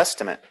Old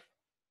Testament.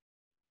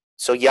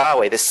 So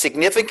Yahweh, the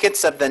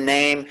significance of the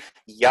name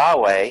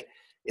Yahweh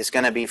is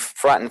going to be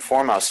front and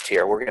foremost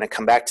here. We're going to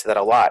come back to that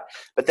a lot.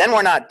 But then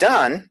we're not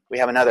done. We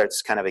have another,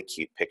 it's kind of a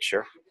cute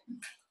picture.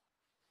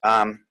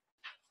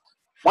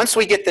 Once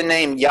we get the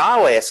name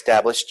Yahweh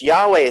established,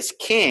 Yahweh is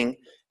king,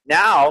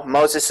 now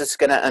Moses is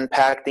going to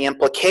unpack the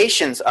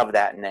implications of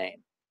that name.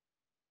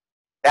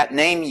 That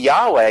name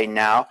Yahweh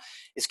now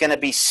is going to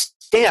be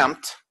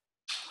stamped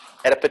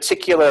at a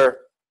particular,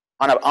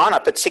 on a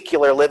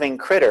particular living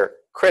critter,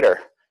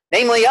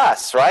 namely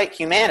us, right?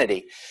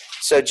 Humanity.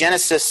 So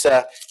Genesis,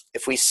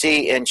 if we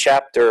see in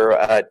chapter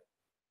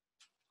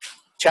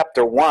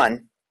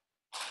 1,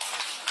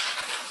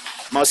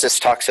 Moses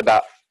talks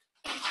about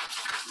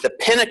the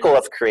pinnacle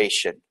of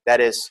creation,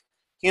 that is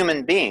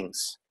human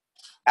beings,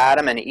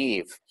 Adam and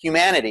Eve.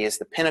 Humanity is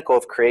the pinnacle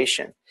of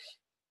creation.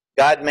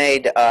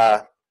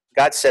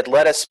 God said,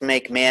 let us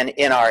make man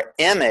in our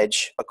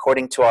image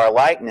according to our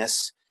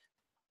likeness,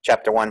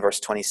 chapter 1,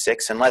 verse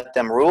 26, and let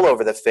them rule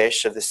over the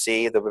fish of the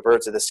sea, the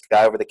birds of the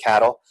sky, over the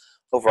cattle,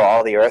 over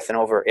all the earth, and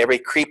over every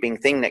creeping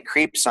thing that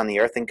creeps on the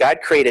earth. And God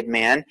created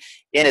man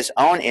in his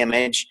own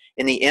image.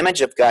 In the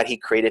image of God, he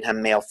created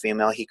him, male,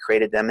 female, he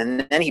created them.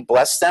 And then he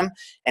blessed them,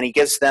 and he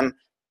gives them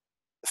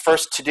the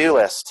first to-do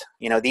list.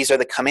 These are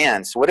the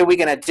commands. What are we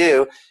going to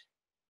do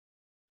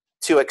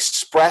to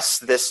express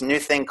this new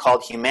thing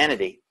called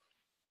humanity?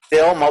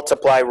 Fill,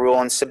 multiply, rule,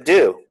 and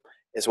subdue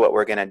is what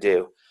we're going to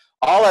do.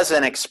 All as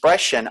an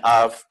expression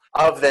of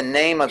the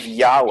name of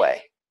Yahweh.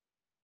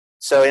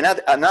 So in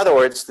other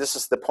words, this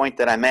is the point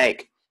that I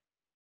make.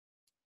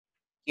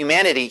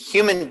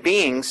 Human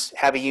beings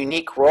have a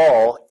unique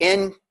role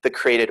in the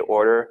created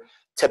order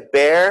to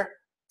bear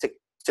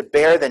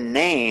the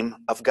name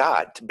of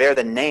God, to bear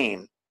the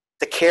name,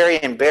 to carry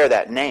and bear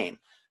that name.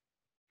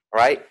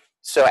 Right?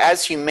 So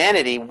as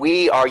humanity,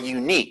 we are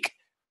unique.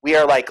 We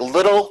are like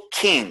little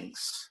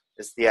kings,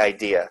 is the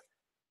idea.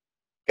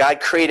 God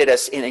created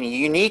us in a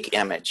unique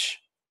image,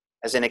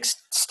 as an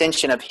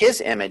extension of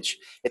his image.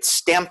 It's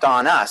stamped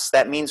on us.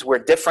 That means we're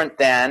different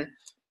than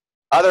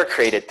other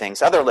created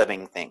things, other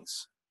living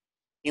things.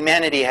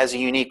 Humanity has a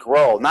unique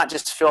role, not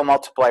just fill,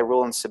 multiply,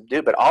 rule, and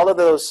subdue, but all of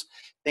those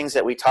things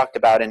that we talked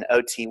about in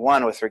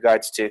OT1 with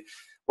regards to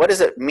what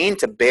does it mean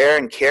to bear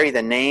and carry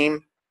the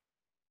name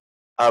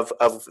of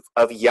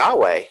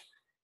Yahweh.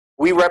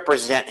 We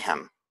represent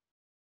him.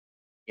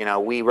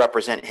 We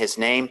represent his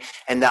name.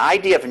 And the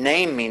idea of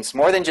name means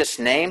more than just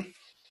name.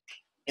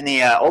 In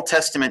the Old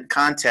Testament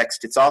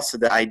context, it's also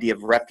the idea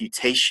of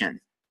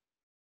reputation.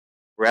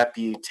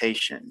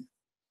 Reputation.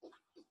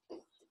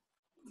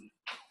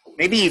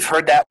 Maybe you've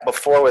heard that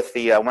before with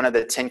the one of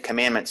the 10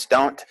 Commandments.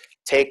 Don't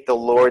take the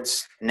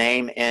Lord's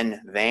name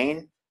in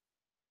vain.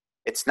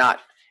 It's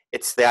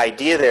the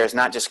idea there is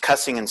not just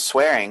cussing and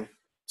swearing,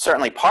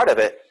 certainly part of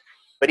it,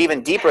 but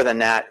even deeper than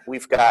that,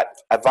 we've got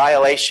a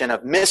violation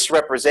of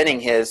misrepresenting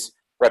his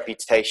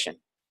reputation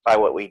by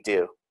what we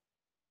do.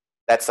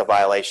 That's a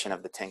violation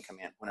of the 10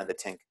 Commandments, one of the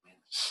 10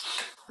 Commandments,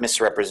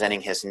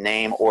 misrepresenting his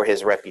name or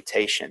his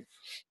reputation.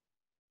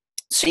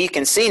 So you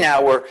can see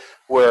now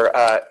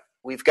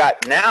we've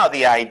got now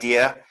the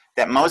idea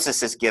that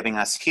Moses is giving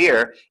us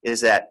here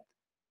is that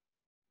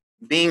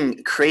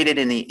being created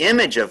in the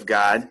image of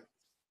God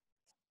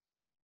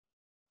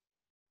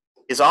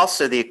is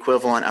also the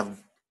equivalent of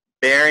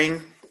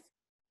bearing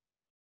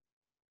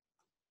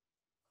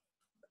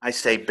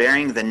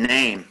the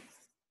name.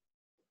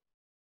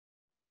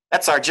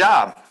 That's our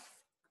job.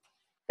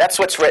 That's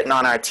what's written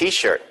on our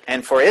t-shirt.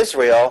 And for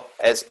Israel,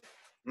 as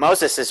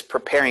Moses is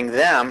preparing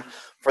them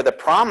for the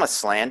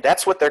promised land,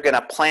 that's what they're going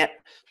to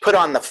put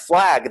on the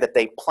flag that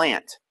they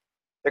plant.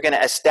 They're going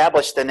to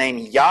establish the name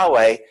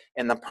Yahweh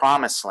in the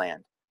promised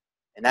land.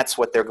 And that's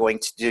what they're going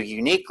to do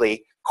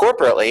uniquely,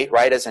 corporately,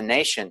 right, as a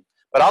nation,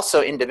 but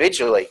also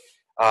individually.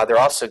 They're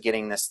also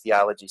getting this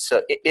theology.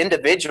 So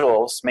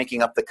individuals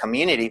making up the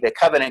community, the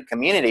covenant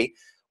community,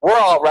 we're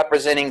all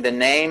representing the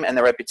name and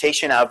the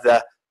reputation of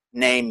the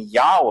name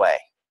Yahweh.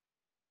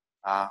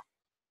 And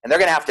they're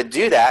going to have to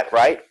do that,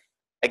 right,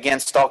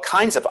 against all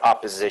kinds of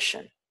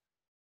opposition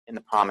in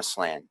the promised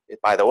land.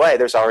 By the way,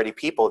 there's already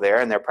people there,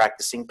 and they're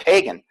practicing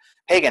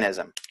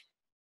paganism.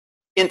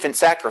 Infant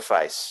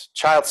sacrifice,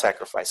 child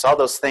sacrifice, all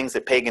those things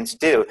that pagans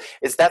do,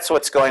 that's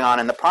what's going on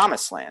in the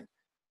promised land.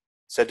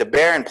 So to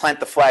bear and plant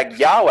the flag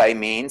Yahweh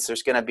means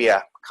there's going to be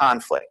a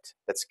conflict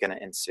that's going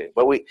to ensue.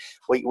 But we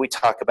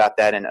talk about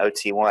that in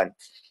OT1.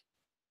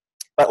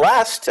 But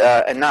last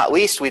and not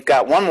least, we've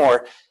got one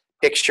more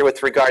picture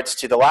with regards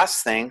to the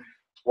last thing,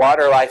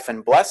 water, life,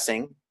 and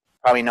blessing.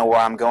 Probably know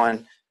where I'm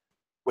going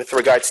with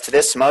regards to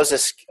this.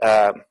 Moses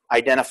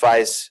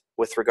identifies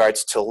with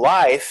regards to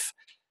life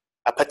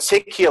a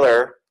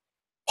particular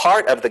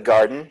part of the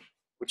garden,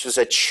 which was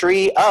a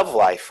tree of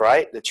life,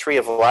 right? The tree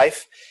of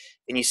life.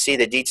 And you see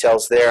the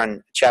details there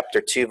in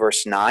chapter 2,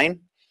 verse 9.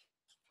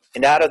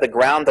 And out of the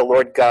ground the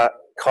Lord God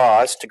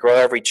caused to grow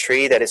every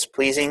tree that is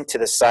pleasing to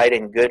the sight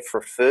and good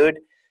for food,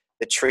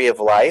 the tree of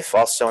life,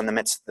 also in the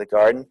midst of the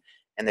garden,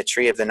 and the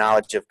tree of the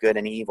knowledge of good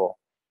and evil.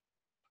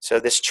 So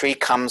this tree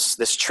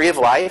of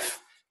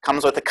life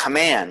comes with a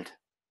command.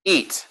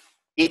 Eat.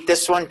 Eat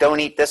this one, don't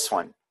eat this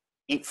one.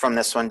 Eat from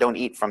this one, don't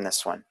eat from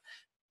this one.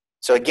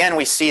 So again,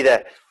 we see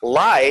that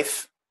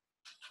life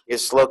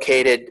is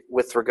located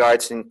with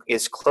regards and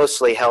is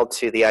closely held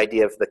to the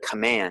idea of the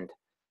command.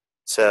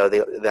 So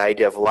the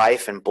idea of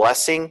life and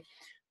blessing.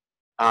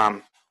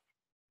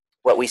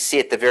 What we see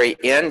at the very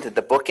end,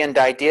 the bookend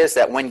idea, is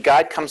that when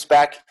God comes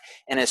back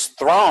and is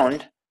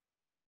throned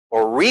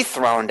or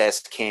rethroned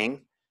as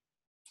king,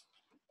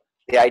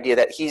 the idea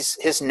that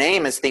his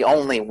name is the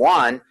only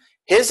one,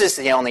 his is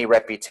the only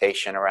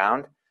reputation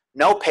around,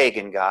 no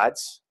pagan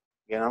gods,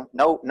 no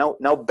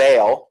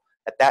Baal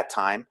at that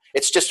time.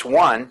 It's just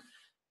one.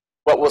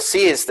 What we'll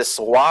see is this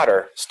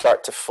water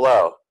start to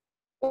flow,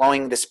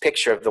 flowing this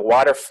picture of the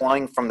water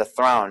flowing from the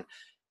throne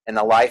and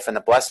the life and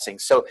the blessing.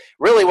 So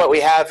really what we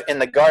have in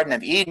the Garden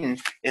of Eden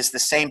is the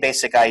same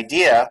basic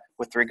idea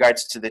with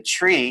regards to the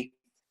tree,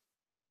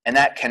 and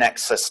that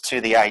connects us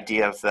to the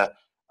idea of the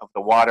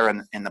water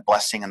and the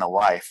blessing and the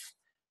life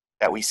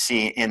that we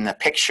see in the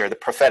picture, the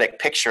prophetic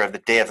picture of the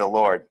day of the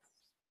Lord.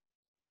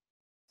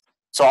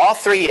 So all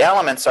three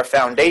elements are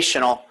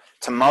foundational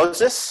to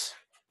Moses.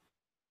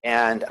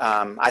 And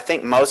I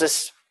think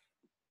Moses,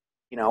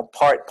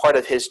 part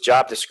of his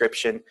job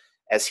description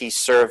as he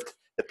served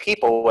the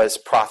people was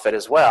prophet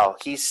as well.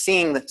 He's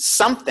seeing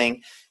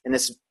something in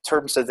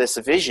terms of this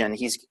vision.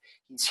 He's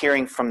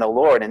hearing from the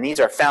Lord, and these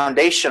are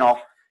foundational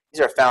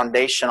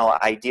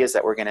ideas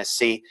that we're going to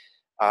see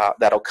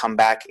that'll come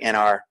back in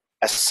our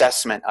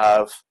assessment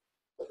of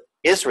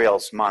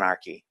Israel's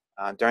monarchy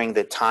during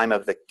the time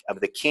of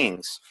the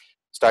kings,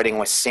 starting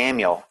with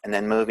Samuel and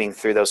then moving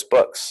through those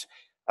books.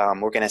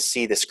 We're going to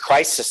see this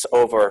crisis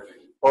over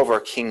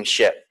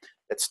kingship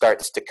that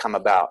starts to come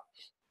about.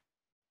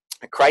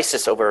 A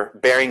crisis over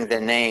bearing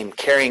the name,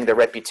 carrying the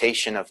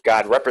reputation of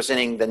God,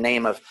 representing the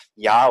name of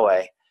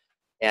Yahweh,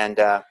 and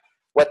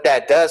what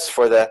that does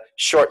for the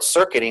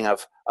short-circuiting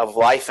of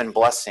life and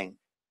blessing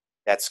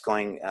that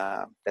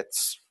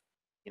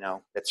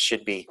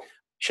should be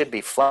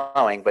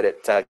flowing, but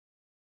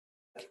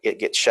it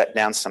gets shut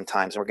down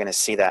sometimes, and we're going to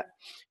see that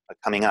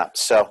coming up.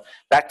 So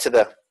back to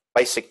the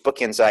basic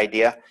bookends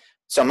idea.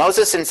 So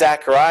Moses and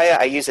Zechariah,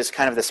 I use as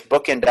kind of this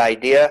bookend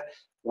idea,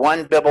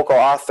 one biblical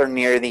author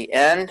near the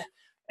end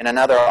and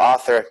another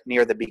author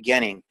near the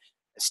beginning,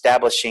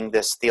 establishing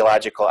this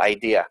theological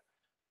idea.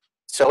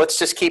 So let's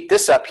just keep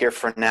this up here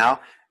for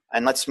now,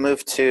 and let's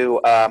move to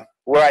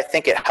where I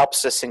think it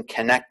helps us in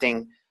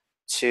connecting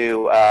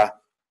to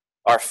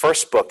our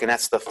first book, and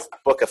that's the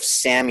book of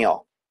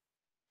Samuel.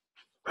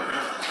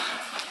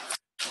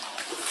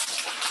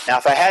 Now,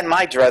 if I had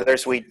my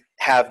druthers, we'd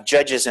have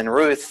Judges and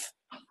Ruth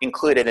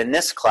included in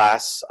this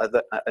class.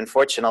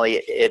 Unfortunately,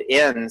 it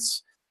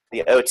ends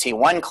the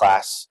OT1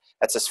 class.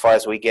 That's as far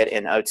as we get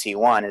in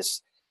OT1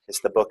 is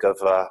the book of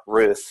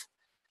Ruth.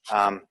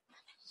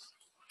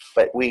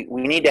 But we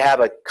need to have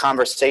a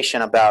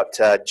conversation about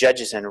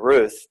Judges and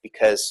Ruth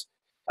because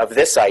of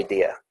this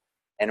idea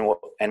and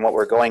what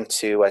we're going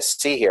to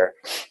see here.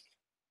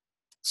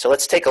 So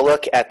let's take a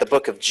look at the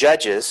book of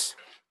Judges.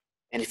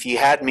 And if you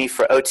had me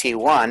for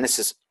OT1, this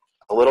is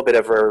a little bit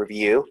of a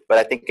review, but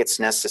I think it's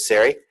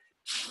necessary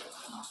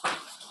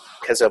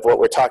because of what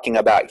we're talking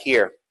about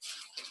here.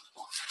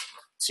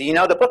 So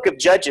the book of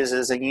Judges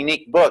is a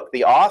unique book.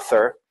 The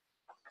author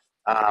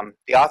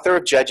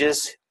of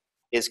Judges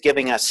is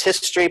giving us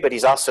history, but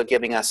he's also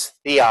giving us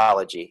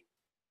theology.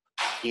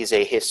 He's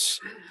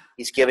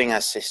giving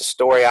us a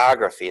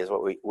historiography, is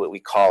what we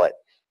call it.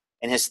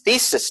 And his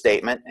thesis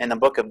statement in the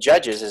book of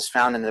Judges is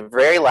found in the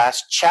very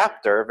last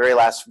chapter, very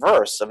last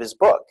verse of his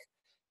book.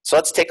 So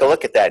let's take a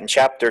look at that in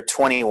chapter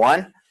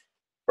 21,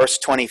 verse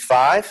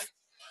 25.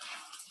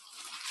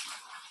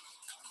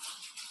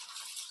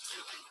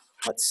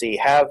 Let's see,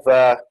 have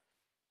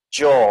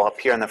Joel up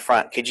here in the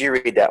front. Could you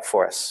read that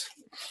for us?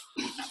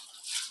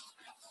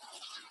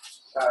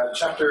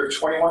 Chapter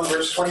 21,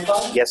 verse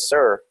 25? Yes,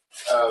 sir.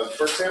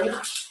 First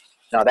Samuel?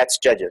 No, that's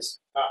Judges.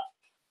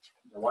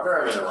 No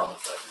wonder I'm in the wrong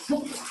place.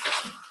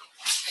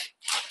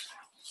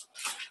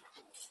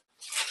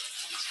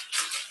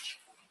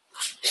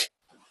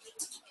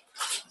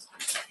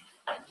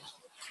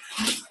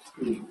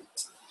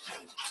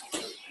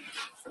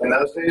 In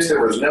those days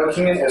there was no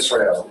king in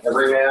Israel.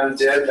 Every man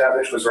did that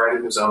which was right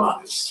in his own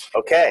eyes.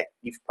 Okay,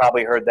 you've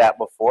probably heard that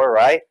before,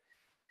 right?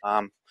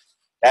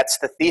 That's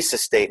the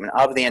thesis statement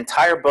of the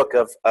entire book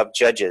of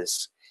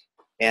Judges.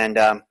 And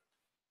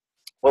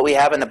what we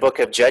have in the book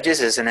of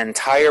Judges is an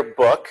entire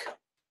book.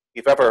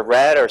 If you've ever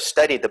read or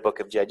studied the book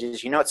of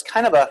Judges, it's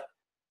kind of a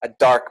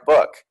dark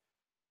book.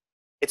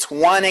 It's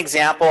one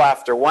example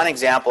after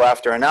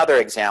another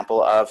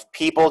example of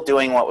people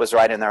doing what was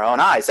right in their own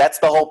eyes. That's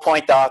the whole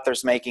point the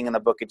author's making in the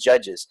book of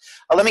Judges.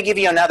 Let me give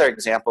you another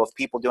example of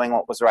people doing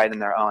what was right in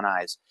their own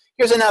eyes.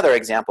 Here's another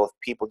example of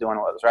people doing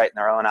what was right in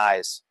their own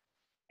eyes.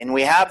 And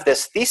we have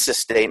this thesis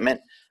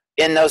statement,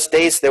 in those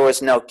days there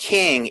was no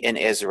king in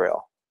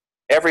Israel.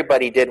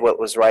 Everybody did what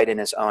was right in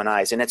his own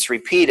eyes. And it's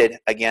repeated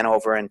again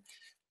over in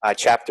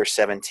chapter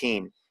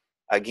 17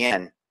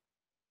 again.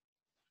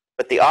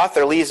 But the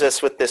author leaves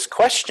us with this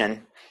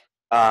question.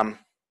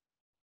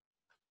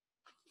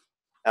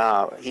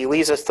 He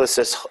leaves us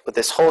with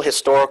this whole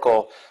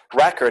historical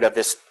record of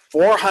this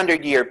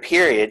 400-year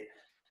period,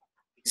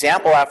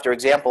 example after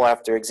example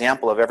after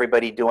example of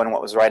everybody doing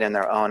what was right in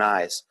their own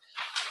eyes.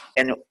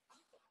 And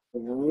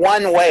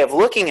one way of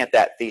looking at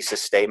that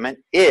thesis statement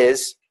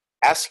is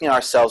asking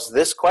ourselves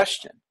this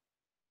question.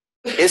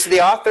 Is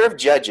the author of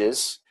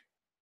Judges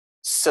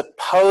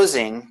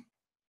supposing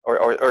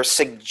or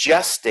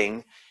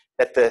suggesting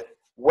that the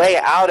way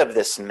out of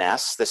this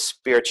mess, this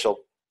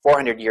spiritual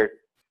 400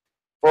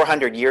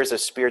 years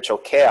of spiritual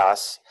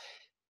chaos,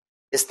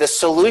 is the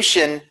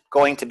solution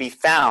going to be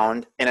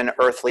found in an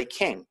earthly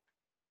king?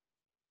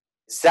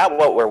 Is that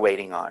what we're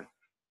waiting on?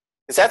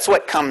 Because that's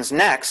what comes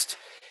next.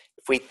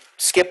 If we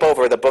skip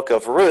over the book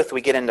of Ruth, we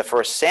get into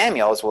 1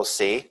 Samuel, as we'll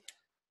see.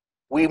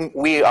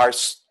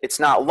 It's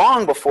not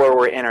long before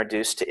we're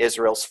introduced to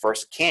Israel's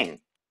first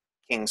king,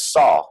 King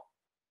Saul.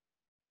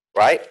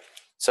 Right?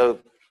 So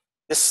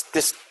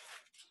this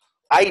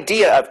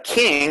idea of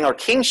king or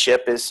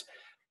kingship is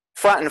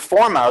front and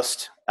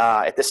foremost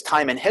at this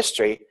time in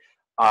history,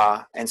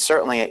 and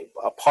certainly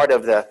a part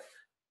of the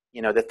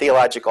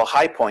theological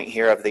high point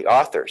here of the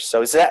author.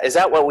 So is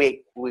that what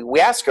we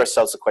ask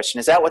ourselves the question?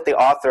 Is that what the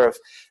author of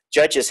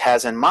Judges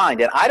has in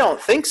mind? And I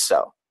don't think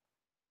so.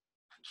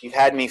 If you've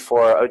had me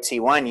for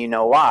OT1, you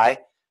know why.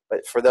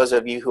 But for those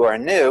of you who are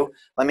new,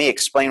 let me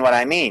explain what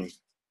I mean.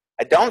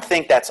 I don't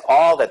think that's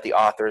all that the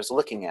author is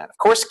looking at. Of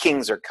course,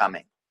 kings are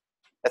coming.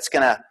 That's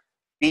going to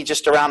be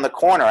just around the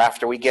corner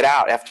after we get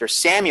out. After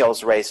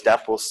Samuel's raised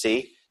up, we'll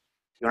see.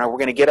 We're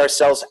going to get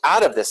ourselves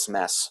out of this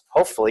mess,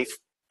 hopefully,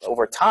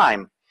 over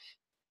time.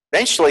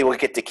 Eventually, we'll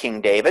get to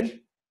King David.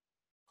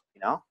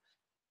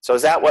 So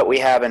is that what we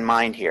have in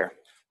mind here?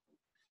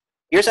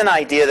 Here's an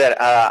idea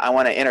that I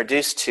want to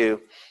introduce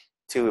to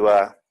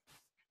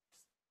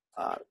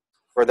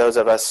for those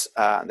of us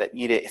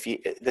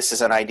this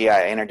is an idea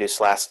I introduced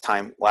last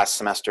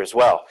semester as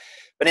well.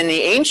 But in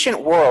the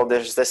ancient world,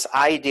 there's this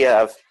idea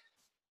of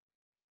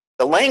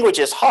the language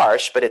is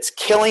harsh, but it's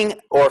killing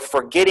or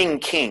forgetting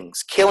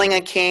kings, killing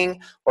a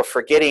king or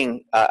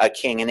forgetting a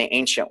king in the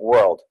ancient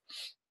world.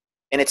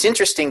 And it's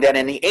interesting that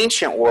in the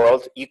ancient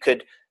world, you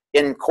could,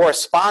 in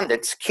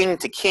correspondence, king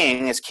to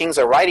king, as kings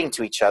are writing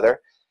to each other,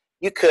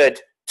 you could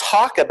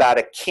talk about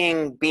a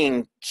king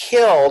being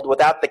killed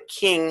without the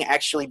king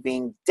actually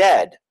being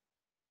dead.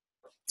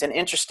 It's an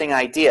interesting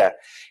idea.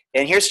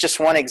 And here's just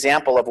one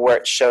example of where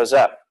it shows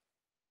up.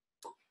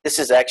 This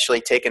is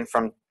actually taken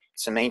from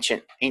some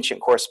ancient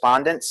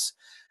correspondence.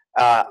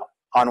 At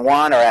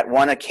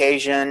one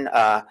occasion,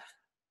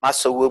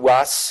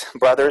 Masawuwas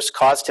brothers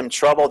caused him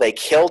trouble. They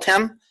killed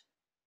him.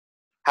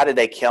 How did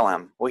they kill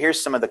him? Well,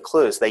 here's some of the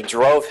clues. They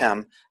drove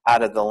him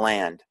out of the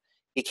land.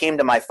 He came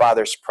to my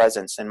father's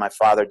presence, and my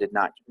father did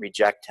not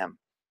reject him.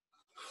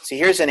 See,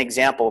 here's an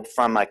example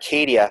from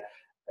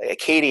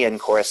Akkadian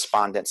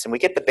correspondence, and we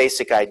get the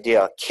basic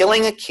idea.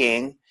 Killing a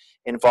king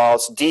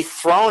involves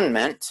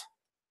dethroning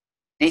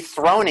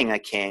a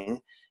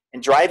king,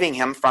 and driving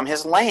him from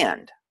his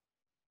land.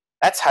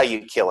 That's how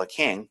you kill a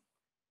king.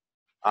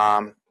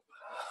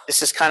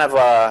 This is kind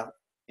of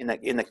in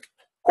the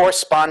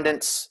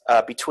correspondence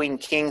between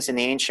kings in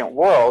the ancient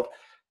world.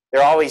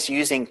 They're always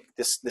using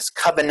this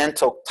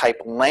covenantal type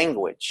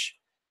language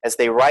as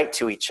they write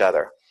to each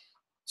other.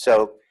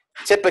 So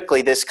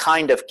typically this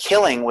kind of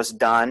killing was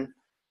done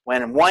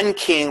when one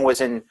king was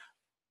in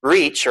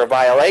breach or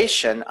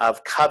violation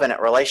of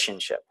covenant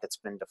relationship that's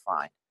been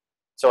defined.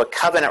 So a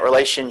covenant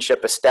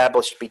relationship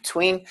established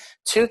between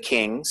two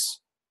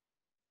kings.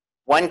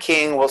 One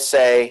king will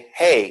say,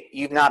 hey,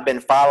 you've not been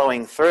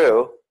following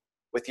through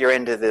with your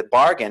end of the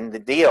bargain, the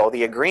deal,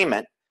 the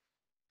agreement.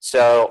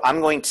 So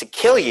I'm going to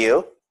kill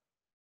you,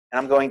 and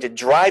I'm going to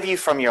drive you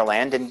from your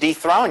land and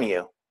dethrone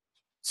you.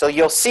 So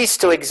you'll cease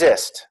to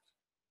exist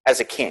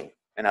as a king,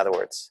 in other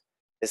words,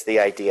 is the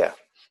idea.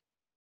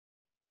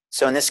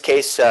 So in this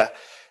case,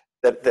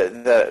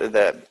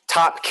 the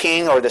top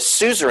king or the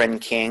suzerain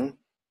king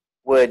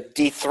would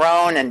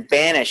dethrone and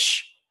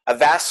banish a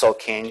vassal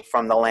king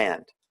from the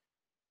land,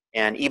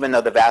 and even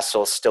though the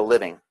vassal is still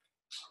living.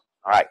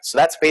 All right, so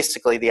that's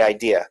basically the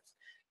idea.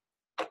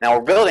 Now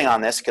we're building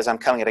on this because I'm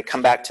going to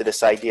come back to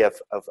this idea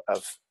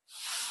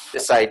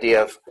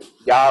of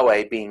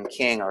Yahweh being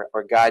king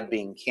or God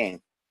being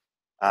king.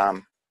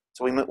 So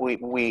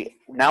we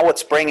now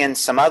let's bring in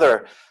some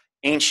other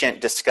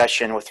ancient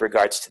discussion with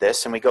regards to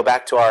this, and we go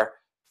back to our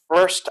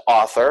first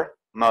author,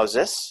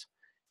 Moses,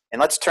 and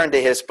let's turn to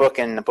his book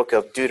in the book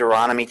of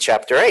Deuteronomy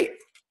chapter 8.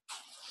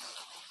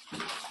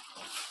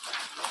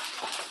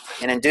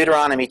 And in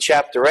Deuteronomy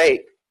chapter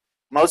 8,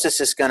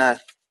 Moses is going to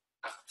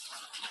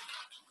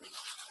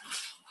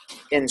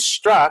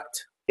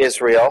instruct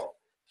Israel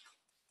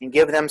and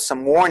give them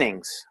some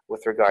warnings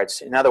with regards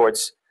to, in other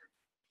words,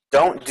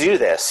 don't do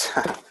this.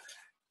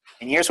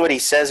 And here's what he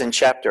says in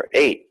chapter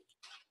 8,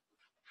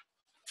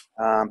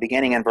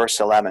 beginning in verse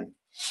 11.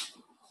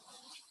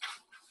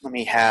 Let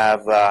me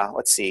have,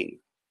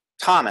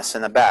 Thomas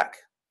in the back.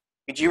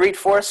 Could you read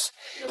for us?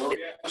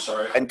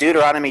 Sorry. In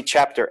Deuteronomy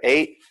chapter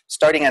 8,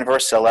 starting in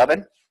verse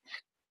 11,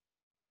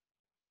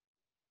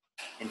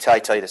 until I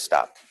tell you to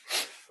stop.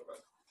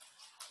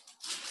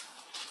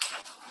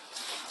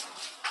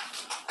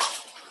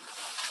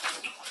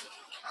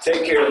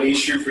 Take care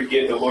lest you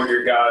forget the Lord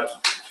your God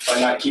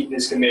by not keeping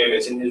his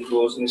commandments and his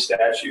rules and his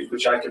statutes,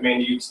 which I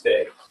command you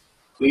today.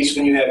 Lest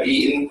when you have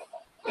eaten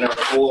and are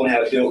full and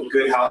have built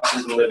good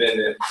houses and live in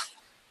them.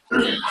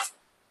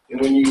 And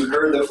when you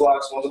heard the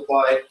flocks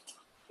multiply,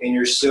 and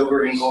your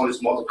silver and gold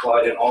is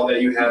multiplied, and all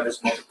that you have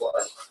is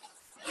multiplied.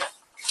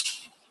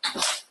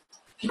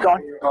 Keep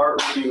going. Your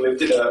heart will be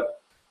lifted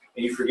up,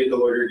 and you forget the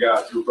Lord your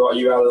God, who brought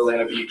you out of the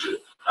land of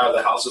Egypt, out of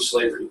the house of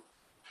slavery,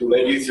 who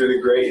led you through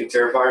the great and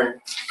terrifying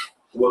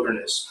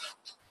wilderness,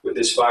 with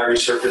his fiery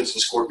serpents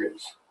and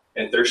scorpions,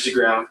 and thirsty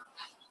ground,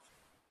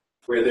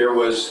 where there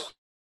was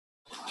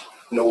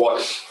no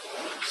water.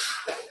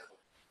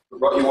 Who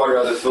brought you water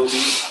out of the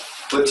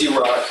flinty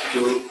rock,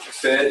 who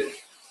fed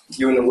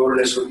you in the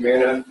wilderness with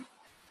manna,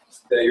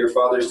 that your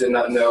fathers did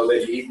not know,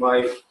 that he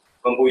might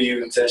humble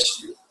you and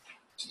test you,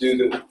 to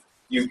do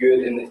you good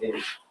in the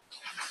end.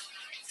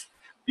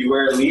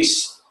 Beware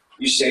lest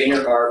you say in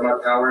your heart, my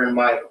power and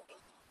might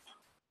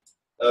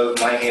of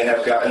my hand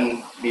have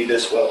gotten me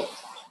this wealth.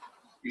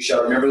 You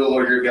shall remember the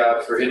Lord your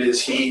God, for it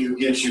is he who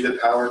gives you the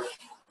power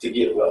to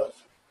get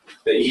wealth,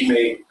 that he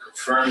may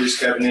confirm his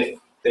covenant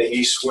that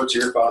he swore to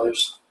your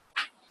fathers,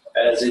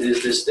 as it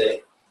is this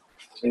day.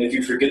 And if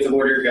you forget the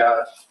Lord your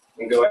God,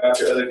 and go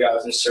after other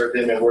gods and serve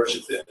them and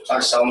worship them, I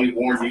solemnly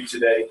warn you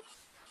today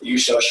you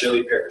shall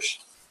surely perish.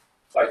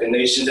 Like the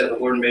nations that the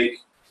Lord make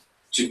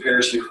to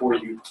perish before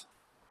you,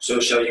 so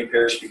shall you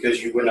perish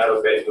because you would not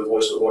obey the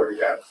voice of the Lord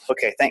your God.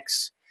 Okay,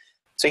 thanks.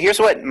 So here's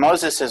what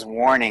Moses is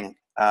warning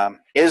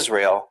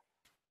Israel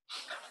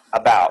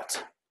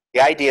about. The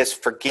idea is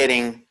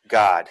forgetting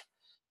God.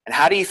 And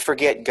how do you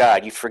forget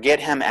God? You forget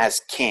him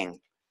as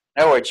king.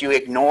 In other words, you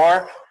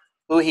ignore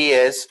who he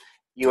is.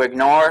 You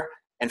ignore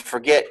and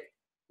forget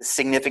the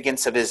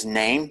significance of his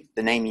name,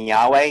 the name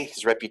Yahweh,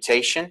 his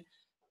reputation.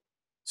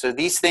 So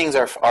these things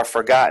are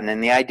forgotten.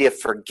 And the idea of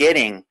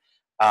forgetting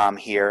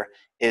here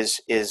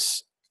is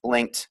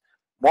linked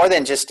more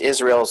than just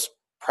Israel's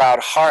proud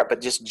heart,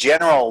 but just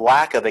general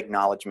lack of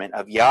acknowledgement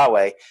of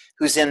Yahweh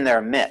who's in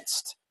their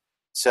midst.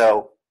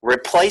 So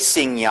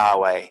replacing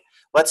Yahweh.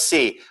 Let's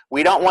see,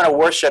 we don't want to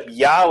worship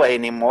Yahweh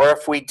anymore.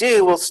 If we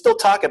do, we'll still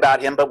talk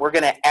about him, but we're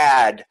going to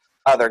add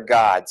other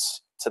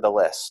gods to the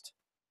list.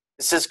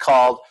 This is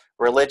called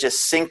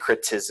religious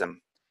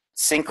syncretism.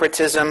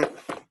 Syncretism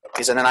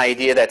is an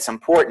idea that's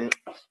important.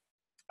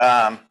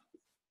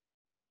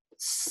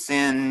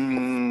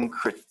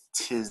 Syncretism.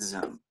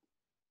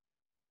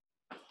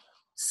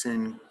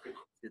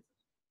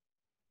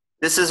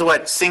 This is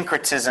what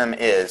syncretism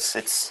is.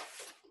 It's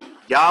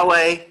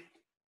Yahweh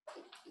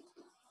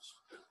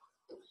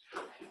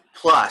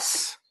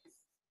plus,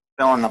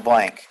 fill in the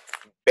blank,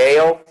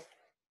 Baal,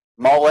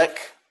 Moloch,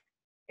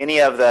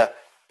 any of the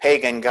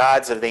pagan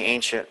gods of the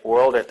ancient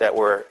world that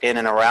were in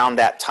and around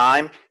that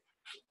time.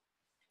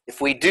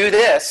 If we do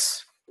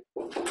this,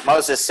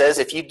 Moses says,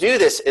 if you do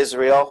this,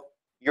 Israel,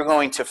 you're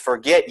going to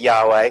forget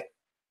Yahweh,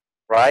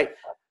 right?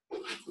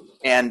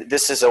 And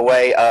this is a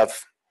way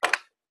of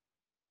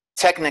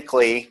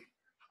technically,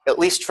 at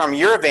least from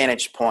your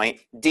vantage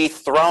point,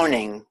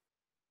 dethroning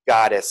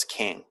God as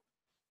king,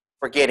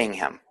 forgetting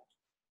him.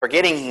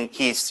 Forgetting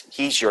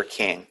he's your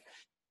king.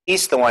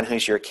 He's the one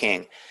who's your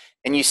king.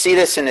 And you see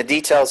this in the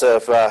details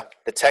of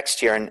the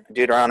text here in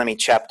Deuteronomy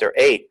chapter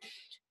 8.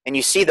 And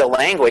you see the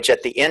language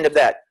at the end of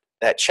that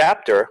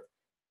chapter.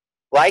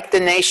 Like the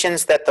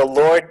nations that the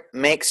Lord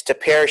makes to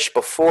perish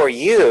before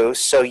you,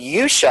 so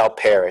you shall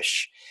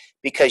perish,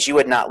 because you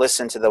would not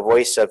listen to the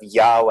voice of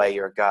Yahweh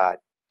your God.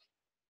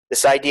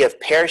 This idea of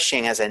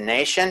perishing as a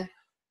nation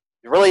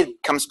really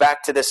comes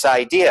back to this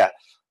idea.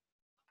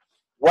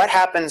 What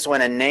happens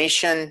when a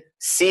nation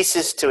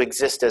ceases to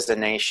exist as a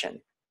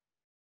nation?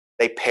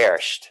 They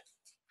perished.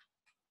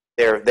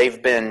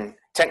 They've been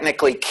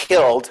technically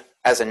killed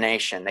as a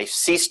nation. They've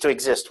ceased to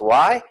exist.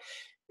 Why?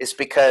 It's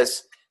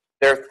because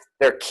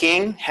their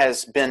king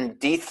has been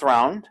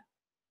dethroned,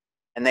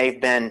 and they've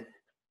been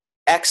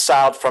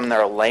exiled from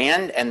their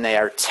land, and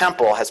their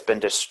temple has been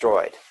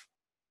destroyed.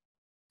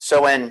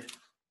 So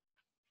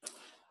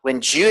when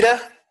Judah,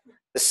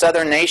 the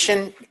southern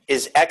nation,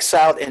 is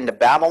exiled into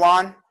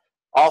Babylon,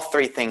 all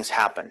three things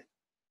happen.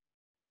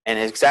 And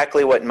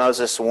exactly what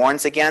Moses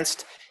warns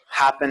against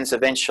happens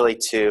eventually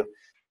to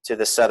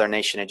the southern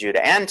nation of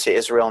Judah and to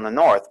Israel in the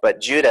north. But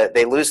Judah,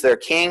 they lose their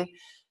king.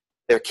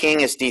 Their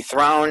king is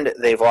dethroned.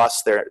 They've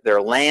lost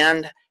their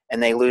land,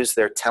 and they lose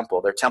their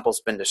temple. Their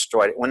temple's been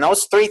destroyed. When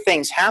those three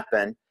things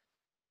happen,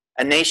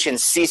 a nation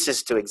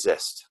ceases to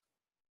exist.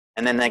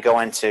 And then they go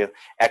into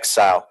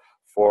exile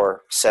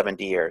for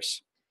 70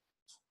 years.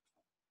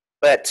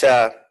 But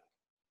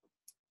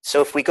so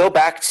if we go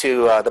back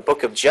to the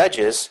book of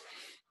Judges,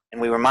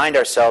 and we remind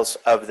ourselves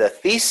of the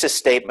thesis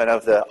statement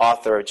of the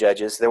author of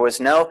Judges, there was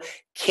no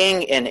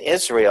king in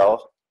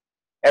Israel.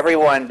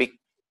 Everyone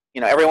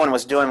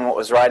was doing what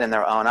was right in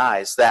their own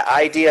eyes. That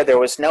idea there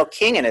was no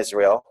king in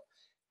Israel,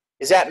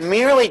 is that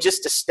merely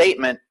just a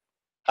statement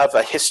of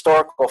a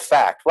historical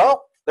fact?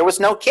 Well, there was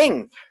no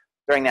king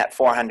during that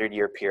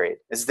 400-year period.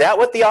 Is that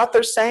what the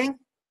author's saying?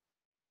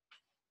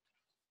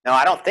 No,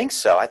 I don't think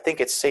so. I think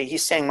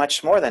he's saying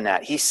much more than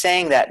that. He's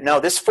saying that,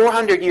 no, this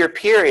 400-year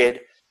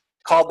period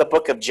called the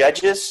book of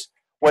Judges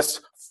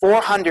was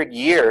 400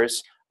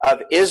 years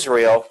of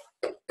Israel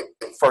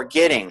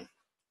forgetting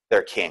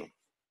their king.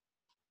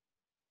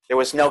 There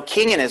was no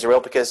king in Israel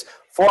because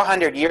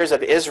 400 years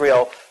of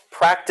Israel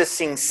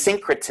practicing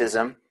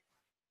syncretism,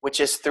 which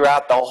is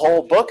throughout the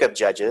whole book of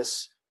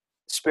Judges,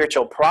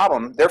 spiritual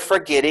problem, they're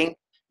forgetting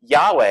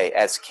Yahweh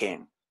as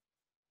king.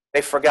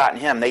 They've forgotten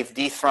him. They've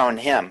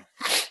dethroned him.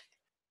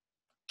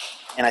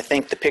 And I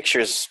think the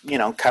picture's,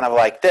 kind of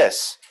like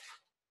this.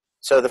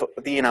 So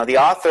the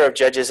author of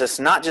Judges is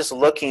not just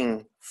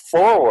looking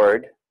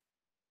forward,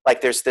 like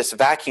there's this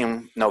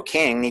vacuum, no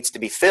king needs to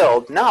be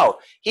filled. No,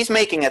 he's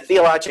making a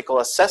theological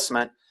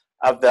assessment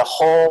of the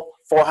whole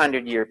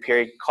 400-year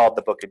period called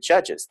the book of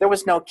Judges. There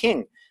was no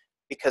king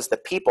because the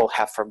people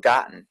have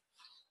forgotten.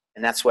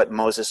 And that's what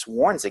Moses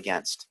warns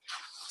against.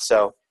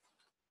 So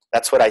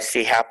that's what I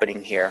see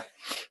happening here.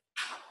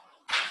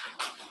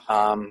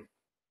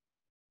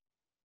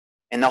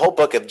 And the whole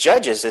book of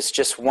Judges is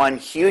just one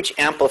huge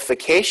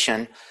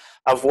amplification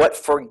of what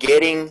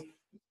forgetting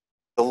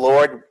the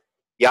Lord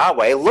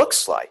Yahweh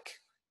looks like.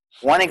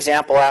 One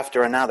example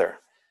after another.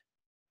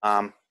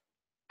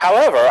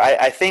 However,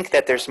 I think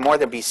that there's more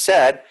to be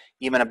said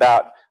even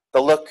about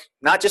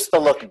not just the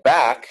look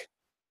back,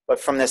 but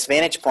from this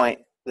vantage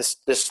point,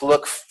 this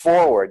look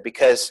forward,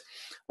 because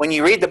when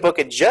you read the book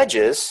of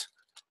Judges,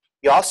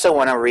 you also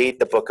want to read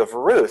the book of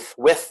Ruth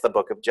with the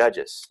book of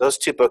Judges. Those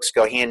two books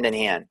go hand in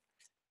hand.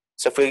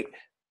 So if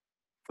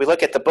we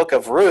look at the book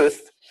of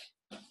Ruth,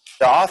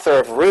 the author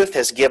of Ruth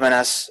has given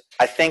us,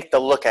 I think, the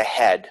look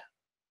ahead.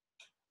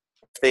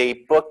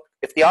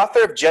 If the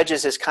author of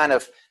Judges is kind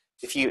of,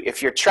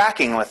 if you're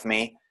tracking with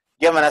me,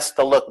 giving us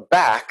the look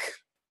back,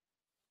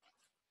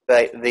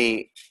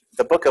 the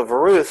book of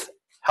Ruth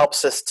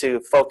helps us to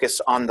focus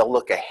on the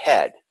look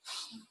ahead.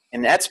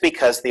 And that's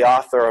because the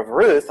author of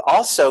Ruth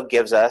also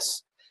gives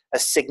us a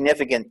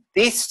significant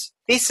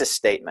thesis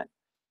statement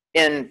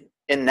in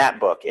that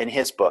book, in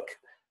his book,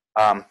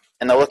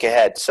 in the look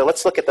ahead. So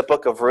let's look at the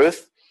book of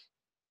Ruth.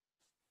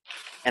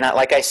 And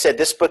like I said,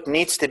 this book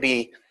needs to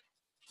be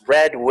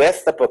read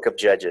with the book of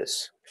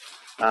Judges.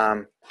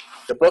 The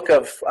book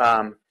of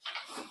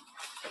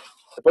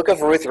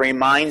Ruth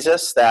reminds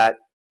us that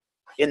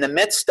in the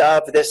midst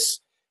of this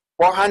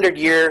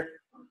 400-year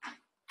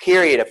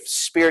period of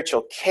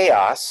spiritual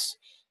chaos,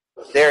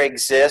 there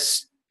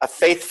exists a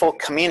faithful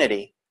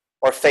community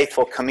or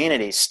faithful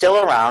communities still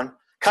around,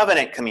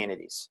 covenant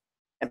communities.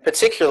 And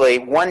particularly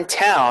one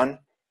town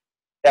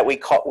that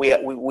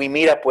we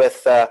meet up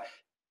with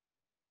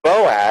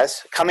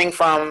Boaz, coming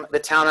from the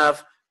town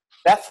of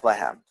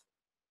Bethlehem.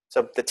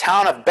 So the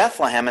town of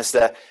Bethlehem is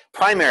the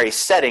primary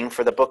setting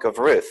for the book of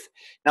Ruth.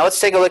 Now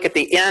let's take a look at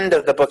the end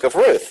of the book of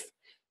Ruth.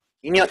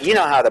 You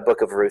know how the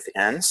book of Ruth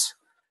ends.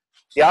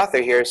 The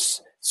author here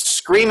is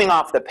screaming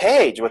off the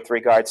page with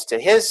regards to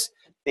his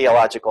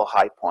theological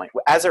high point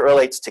as it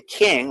relates to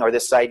king, or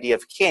this idea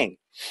of king.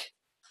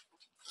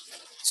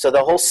 So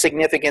the whole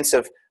significance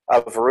of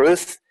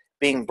Ruth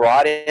being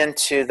brought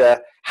into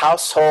the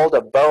household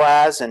of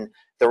Boaz, and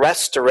the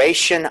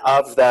restoration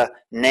of the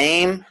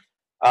name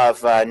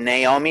of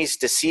Naomi's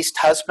deceased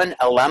husband,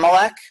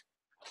 Elimelech.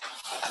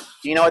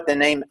 Do you know what the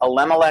name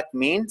Elimelech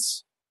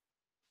means?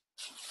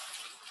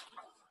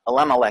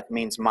 Elimelech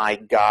means my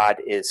God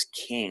is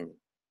king.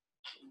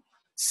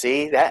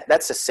 See,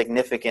 that's a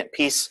significant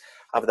piece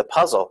of the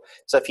puzzle.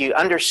 So if you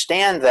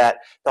understand that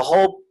the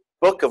whole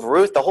book of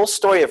Ruth, the whole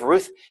story of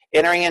Ruth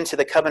entering into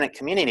the covenant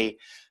community,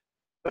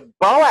 but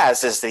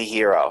Boaz is the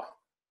hero.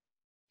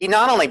 He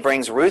not only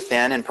brings Ruth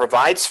in and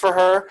provides for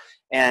her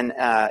and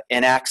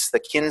enacts the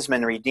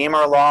kinsman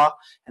redeemer law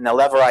and the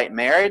Levirate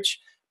marriage,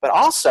 but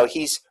also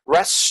he's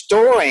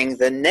restoring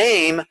the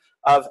name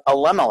of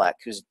Elimelech,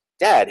 who's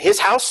dead, his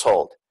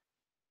household.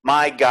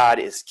 My God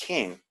is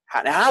king.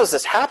 How does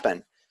this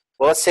happen?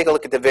 Well, let's take a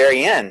look at the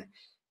very end.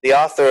 The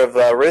author of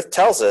Ruth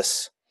tells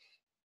us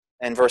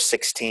in verse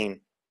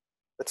 16.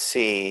 Let's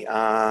see.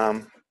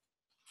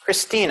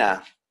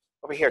 Christina,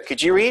 over here.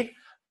 Could you read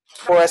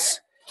for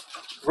us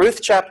Ruth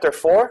chapter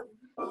 4,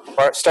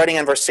 starting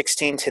in verse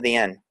 16 to the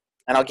end?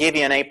 And I'll give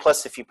you an A+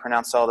 if you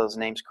pronounce all those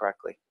names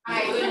correctly.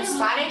 I do it in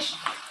Spanish.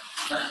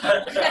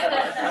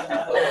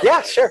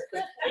 Yeah, sure.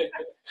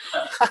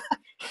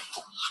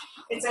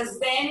 It says,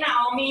 then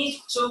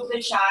Naomi took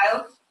the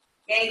child,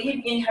 laid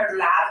him in her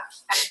lap,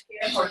 and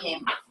cared for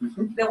him.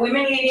 Mm-hmm. The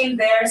women living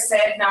there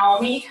said,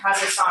 Naomi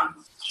has a son,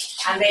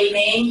 and they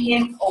named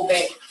him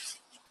Obed.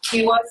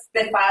 He was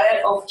the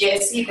father of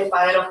Jesse, the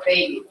father of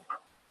David.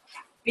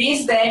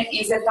 This then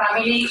is the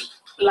family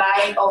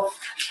line of,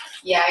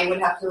 I will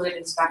have to do it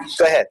in Spanish.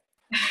 Go ahead.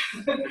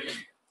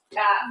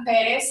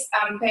 Perez,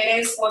 and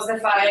Perez was the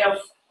father of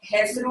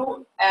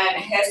Hezron,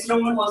 and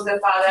Hezron was the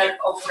father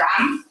of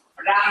Ram.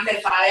 Ram, the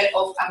father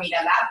of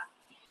Aminadab.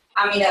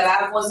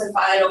 Aminadab was the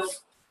father of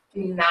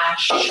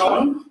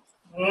Nashon.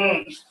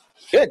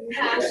 Good.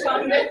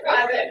 Nashon, the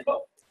father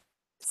of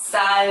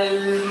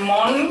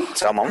Salmon.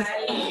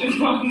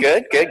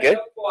 Good.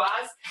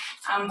 Boaz,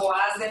 and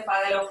Boaz, the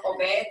father of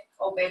Obed.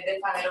 Obed, the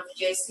father of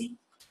Jesse.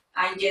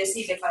 And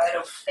Jesse, the father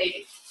of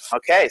David.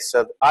 Okay,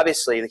 so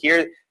obviously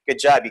here, good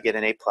job, you get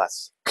an A+.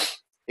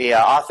 The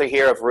author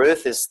here of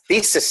Ruth, his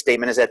thesis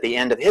statement is at the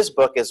end of his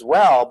book as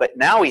well, but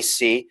now we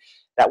see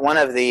that one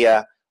of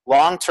the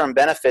long-term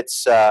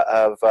benefits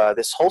of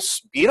this whole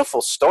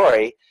beautiful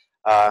story,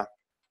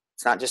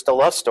 it's not just a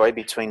love story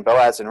between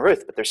Boaz and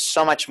Ruth, but there's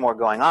so much more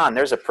going on.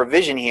 There's a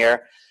provision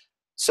here.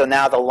 So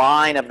now the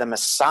line of the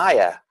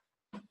Messiah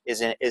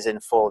is in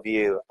full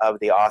view of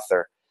the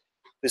author,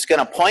 who's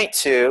going to point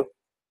to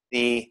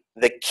the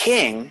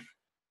king,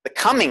 the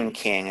coming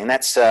king, and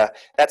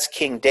that's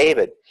King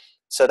David.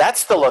 So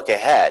that's the look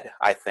ahead,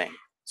 I think.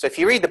 So if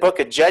you read the book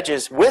of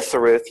Judges with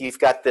Ruth, you've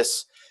got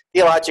this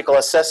theological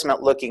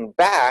assessment looking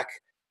back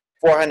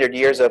 400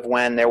 years of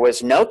when there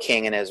was no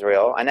king in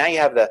Israel, and now you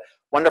have the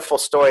wonderful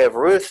story of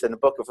Ruth in the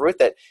book of Ruth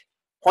that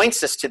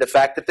points us to the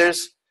fact that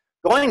there's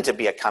going to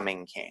be a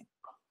coming king.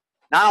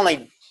 Not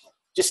only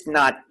just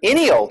not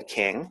any old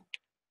king,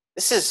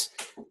 this is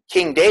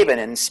King David,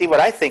 and see what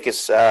I think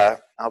is,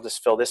 I'll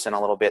just fill this in a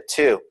little bit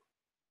too.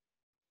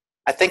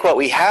 I think what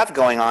we have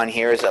going on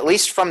here is, at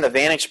least from the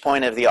vantage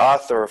point of the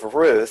author of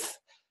Ruth,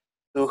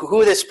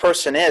 who this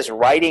person is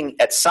writing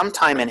at some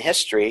time in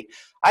history,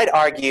 I'd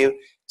argue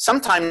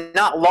sometime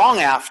not long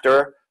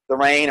after the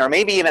reign, or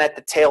maybe even at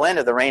the tail end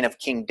of the reign of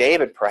King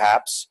David,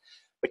 perhaps.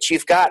 But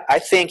you've got, I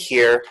think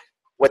here,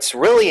 what's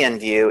really in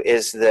view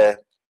is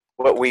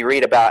what we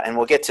read about, and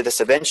we'll get to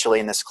this eventually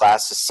in this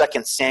class, is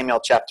 2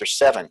 Samuel chapter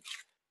 7.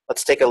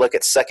 Let's take a look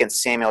at 2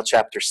 Samuel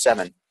chapter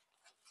 7.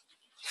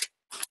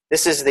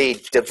 This is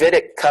the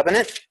Davidic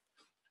covenant.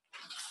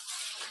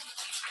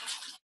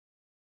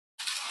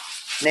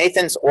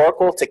 Nathan's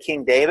oracle to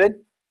King David.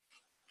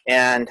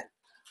 And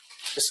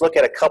just look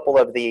at a couple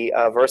of the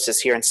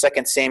verses here in 2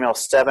 Samuel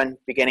 7,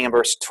 beginning in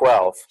verse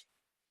 12.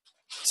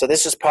 So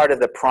this is part of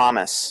the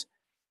promise.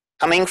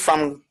 Coming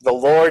from the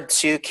Lord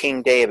to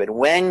King David,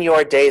 when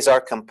your days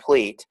are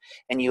complete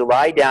and you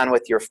lie down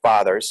with your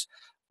fathers,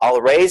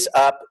 I'll raise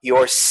up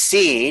your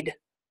seed,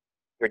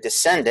 your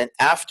descendant,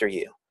 after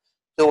you,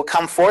 who will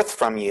come forth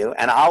from you,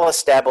 and I'll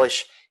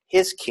establish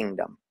his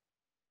kingdom.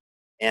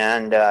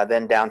 And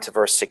then down to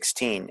verse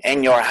 16.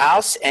 And your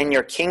house and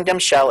your kingdom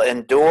shall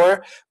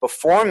endure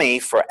before me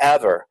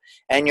forever,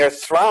 and your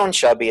throne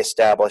shall be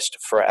established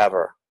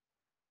forever.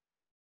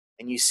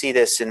 And you see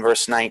this in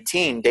verse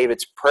 19,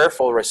 David's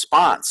prayerful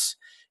response.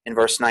 In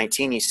verse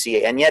 19 you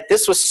see, and yet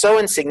this was so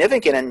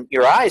insignificant in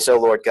your eyes, O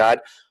Lord God,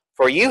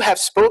 for you have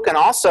spoken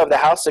also of the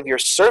house of your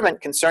servant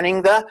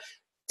concerning the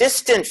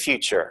distant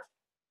future.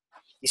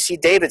 You see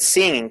David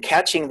seeing and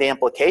catching the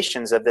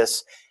implications of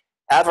this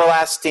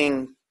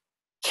everlasting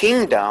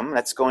kingdom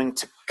that's going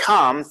to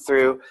come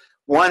through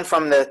one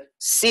from the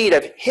seed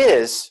of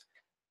his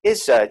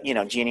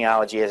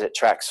genealogy as it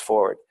tracks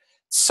forward.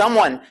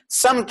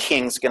 Some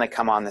king's going to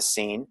come on the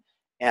scene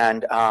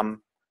and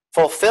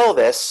fulfill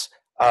this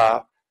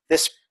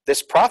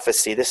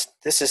prophecy. This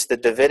is the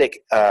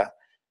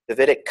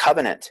Davidic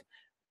covenant.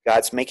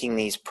 God's making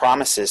these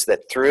promises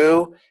that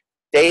through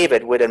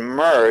David would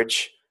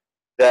emerge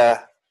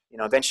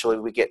eventually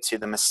we get to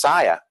the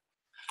Messiah.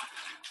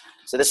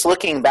 So this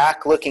looking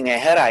back, looking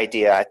ahead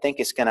idea, I think,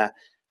 is going to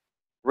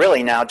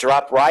really now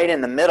drop right in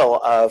the middle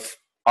of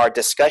our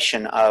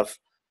discussion of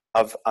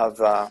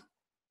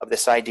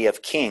this idea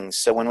of kings.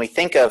 So when we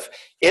think of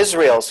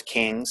Israel's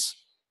kings,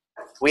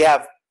 we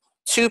have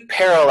two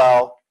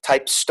parallel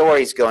type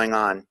stories going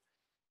on.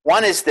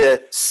 One is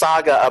the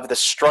saga of the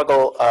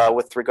struggle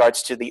with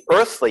regards to the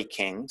earthly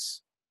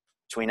kings,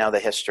 which we know the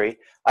history.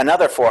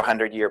 Another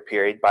 400-year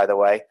period, by the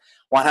way,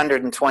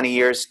 120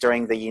 years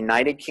during the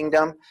United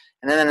Kingdom,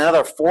 and then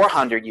another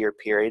 400-year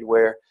period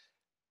where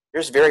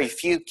there's very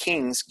few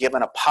kings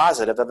given a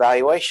positive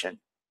evaluation.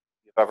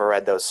 If you've ever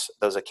read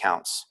those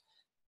accounts.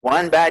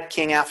 One bad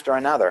king after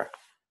another.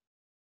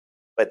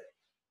 But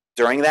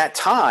during that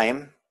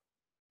time,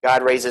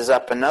 God raises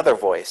up another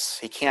voice.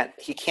 He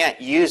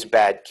can't use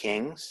bad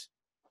kings.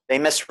 They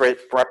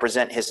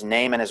misrepresent his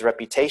name and his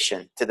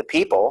reputation to the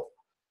people.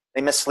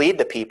 They mislead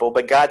the people,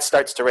 but God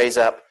starts to raise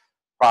up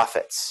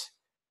prophets.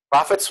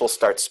 Prophets will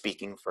start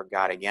speaking for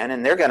God again,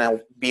 and they're going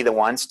to be the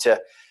ones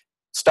to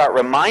start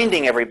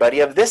reminding everybody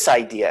of this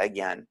idea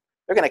again.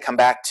 They're going to come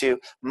back to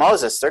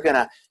Moses. They're going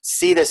to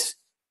see this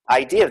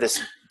idea of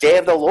this day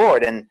of the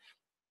Lord and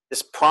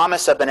this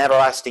promise of an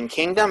everlasting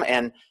kingdom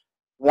and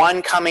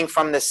one coming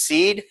from the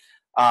seed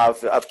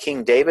of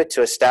King David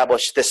to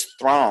establish this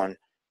throne,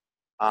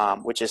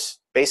 which is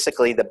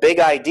basically the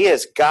big idea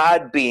is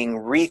God being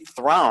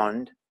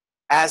rethroned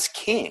as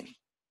king.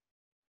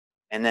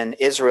 And then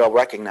Israel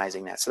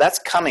recognizing that. So that's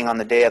coming on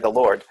the day of the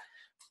Lord.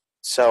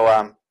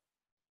 So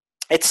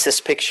it's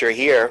this picture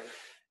here.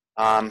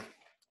 And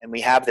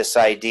we have this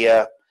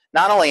idea,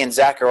 not only in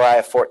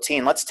Zechariah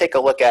 14. Let's take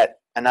a look at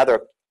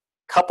another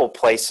couple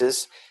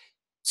places.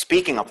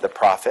 Speaking of the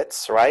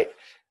prophets, right?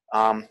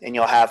 And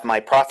you'll have my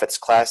prophets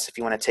class if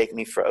you want to take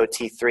me for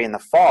OT3 in the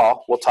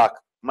fall. We'll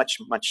talk much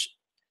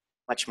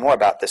more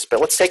about this. But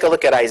let's take a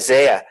look at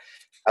Isaiah.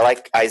 I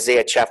like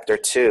Isaiah chapter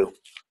 2.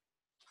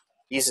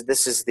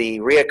 This is the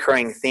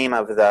reoccurring theme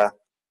of the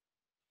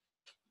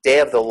day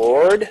of the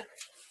Lord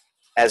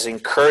as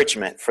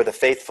encouragement for the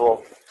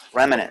faithful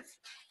remnant.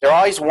 They're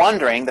always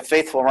wondering, the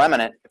faithful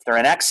remnant, if they're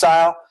in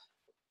exile,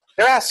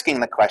 they're asking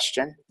the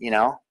question,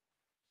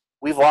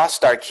 we've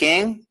lost our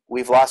king,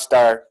 we've lost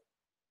our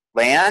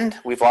land,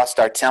 we've lost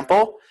our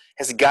temple.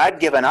 Has God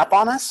given up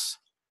on us?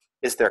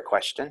 Is their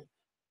question.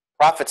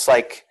 Prophets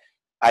like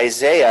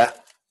Isaiah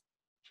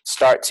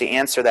start to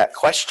answer that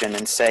question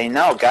and say,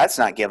 no, God's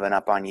not given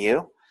up on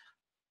you.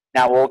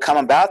 Now what will come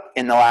about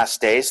in the last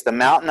days, the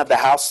mountain of the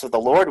house of the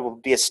Lord will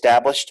be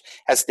established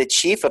as the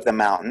chief of the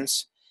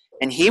mountains,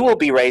 and he will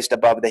be raised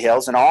above the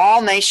hills, and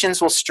all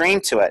nations will stream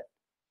to it.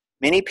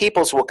 Many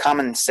peoples will come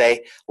and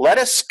say, let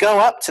us go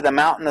up to the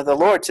mountain of the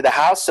Lord, to the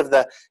house of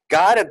the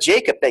God of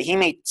Jacob, that he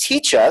may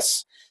teach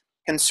us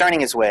concerning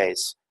his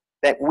ways,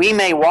 that we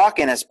may walk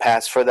in his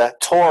paths. For the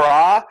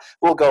Torah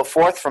will go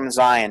forth from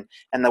Zion,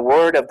 and the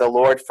word of the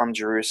Lord from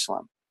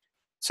Jerusalem.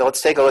 So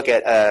let's take a look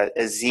at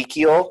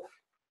Ezekiel,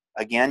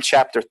 again,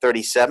 chapter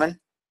 37.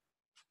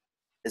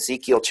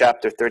 Ezekiel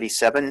chapter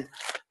 37,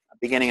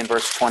 beginning in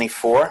verse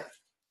 24.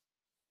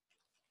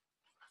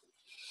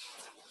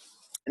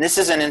 And this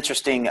is an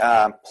interesting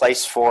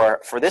place for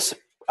this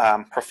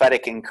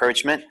prophetic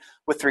encouragement.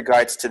 with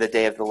regards to the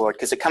day of the Lord,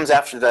 because it comes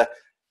after the,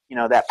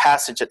 that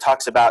passage that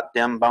talks about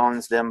them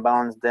bones, them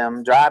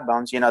dry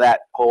bones, that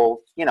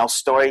whole,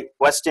 story.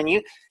 Weston,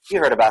 you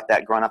heard about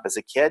that growing up as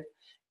a kid,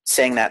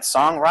 sang that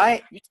song,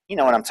 right? You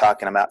know what I'm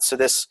talking about. So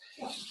this,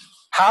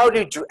 how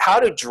do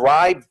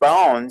dry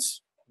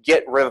bones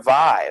get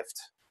revived?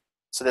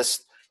 So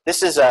this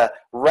is a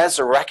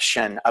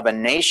resurrection of a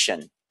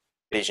nation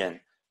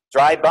vision.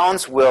 Dry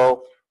bones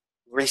will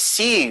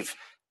receive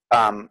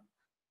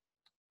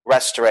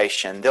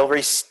restoration.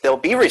 They'll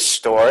be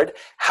restored.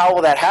 How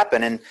will that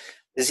happen? And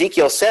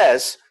Ezekiel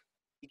says,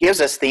 he gives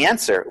us the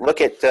answer.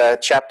 Look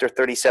at chapter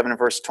 37,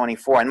 verse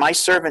 24. And my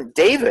servant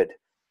David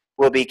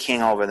will be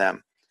king over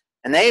them.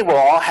 And they will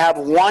all have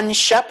one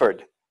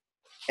shepherd.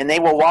 And they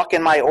will walk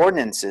in my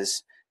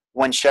ordinances.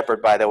 One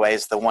shepherd, by the way,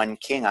 is the one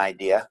king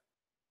idea.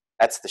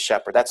 That's the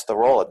shepherd. That's the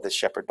role of the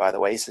shepherd, by the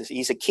way.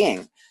 He's a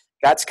king.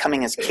 God's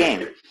coming as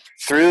king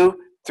through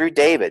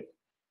David.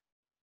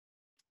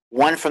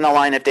 One from the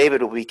line of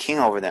David will be king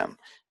over them.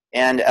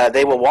 And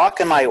they will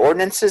walk in my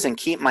ordinances and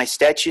keep my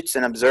statutes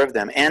and observe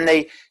them. And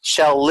they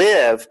shall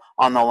live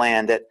on the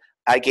land that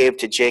I gave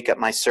to Jacob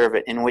my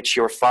servant, in which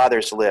your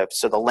fathers lived.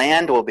 So the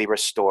land will be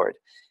restored.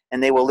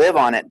 And they will live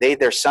on it, they,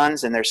 their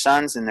sons, and their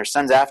sons, and their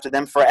sons after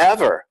them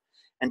forever.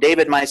 And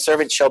David my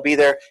servant shall be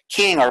their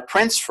king or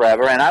prince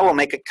forever. And I will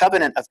make a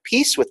covenant of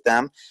peace with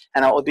them,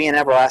 and it will be an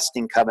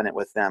everlasting covenant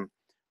with them.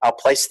 I'll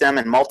place them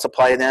and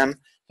multiply them.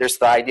 There's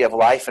the idea of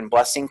life and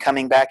blessing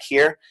coming back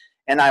here.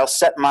 And I'll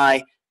set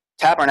my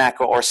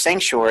tabernacle or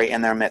sanctuary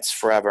in their midst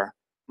forever.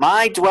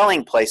 My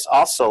dwelling place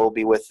also will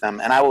be with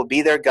them, and I will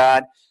be their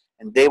God,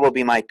 and they will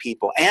be my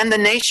people. And the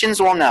nations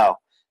will know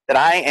that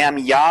I am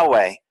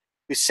Yahweh,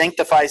 who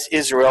sanctifies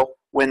Israel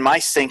when my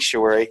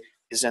sanctuary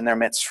is in their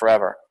midst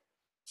forever.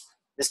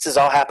 This is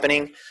all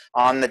happening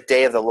on the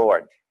day of the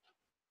Lord.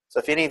 So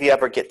if any of you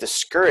ever get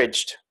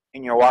discouraged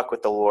in your walk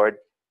with the Lord,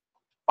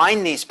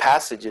 find these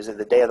passages of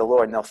the day of the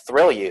Lord, and they'll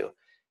thrill you.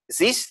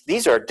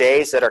 These are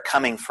days that are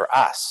coming for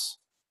us.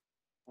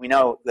 We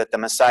know that the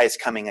Messiah is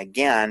coming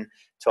again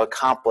to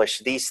accomplish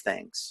these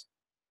things,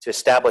 to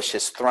establish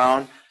his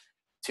throne,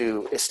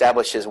 to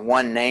establish his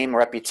one name,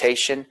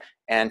 reputation,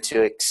 and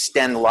to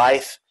extend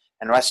life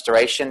and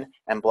restoration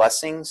and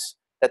blessings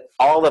that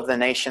all of the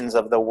nations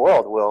of the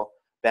world will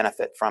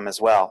benefit from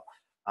as well.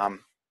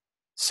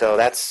 So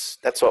that's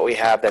what we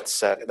have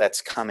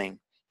that's coming.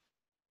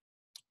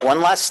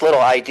 One last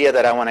little idea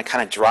that I want to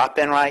kind of drop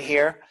in right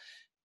here.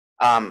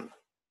 In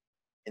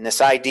this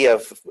idea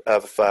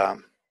of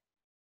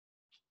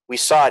we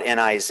saw it in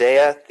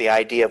Isaiah, the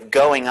idea of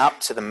going up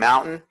to the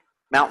mountain,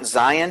 Mount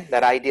Zion,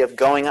 that idea of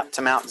going up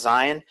to Mount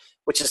Zion,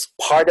 which is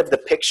part of the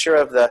picture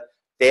of the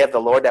day of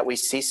the Lord that we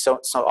see so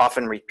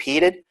often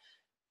repeated.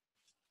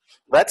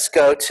 Let's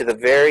go to the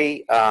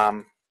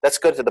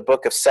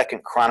book of 2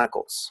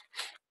 Chronicles.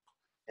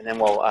 And then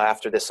we'll,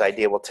 after this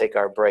idea, we'll take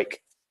our break.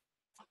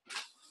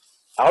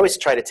 I always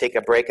try to take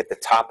a break at the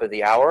top of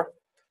the hour,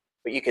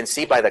 but you can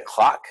see by the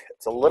clock,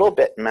 it's a little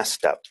bit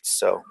messed up.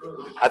 So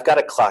I've got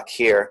a clock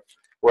here.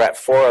 We're at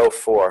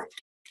 4:04.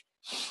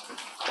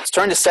 Let's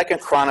turn to 2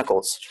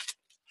 Chronicles.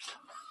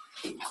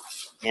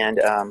 And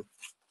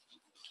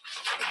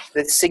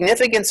the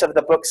significance of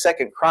the book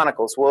 2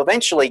 Chronicles, we'll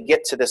eventually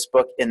get to this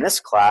book in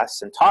this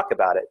class and talk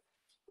about it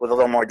with a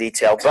little more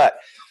detail. But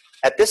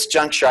at this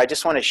juncture, I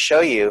just want to show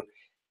you,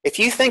 if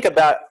you think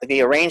about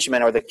the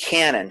arrangement or the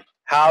canon,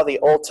 how the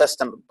Old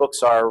Testament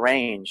books are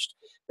arranged,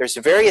 there's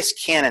various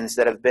canons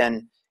that have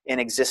been in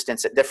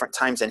existence at different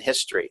times in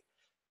history.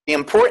 The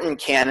important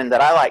canon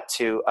that I like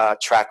to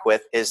track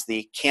with is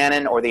the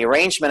canon or the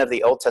arrangement of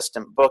the Old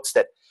Testament books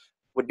that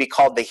would be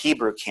called the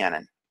Hebrew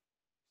canon.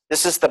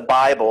 This is the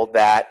Bible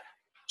that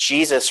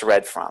Jesus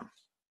read from.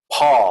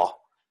 Paul,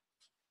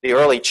 the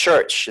early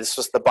church, this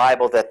was the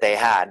Bible that they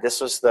had. This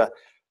was the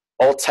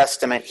Old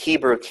Testament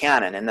Hebrew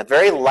canon. And the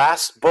very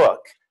last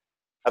book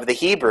of the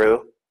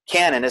Hebrew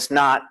canon is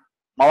not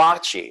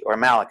Malachi or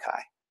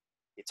Malachi,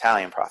 the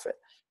Italian prophet.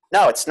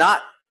 No, it's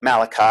not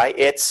Malachi,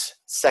 it's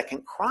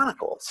 2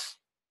 Chronicles.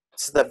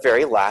 This is the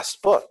very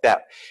last book.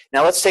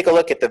 Now let's take a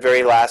look at the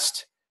very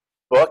last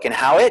book and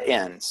how it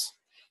ends.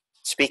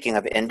 Speaking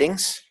of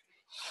endings.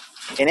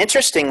 And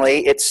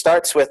interestingly, it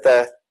starts with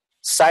a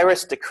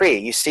Cyrus decree.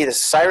 You see the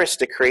Cyrus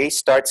decree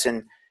starts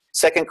in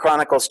 2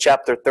 Chronicles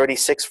chapter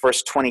 36,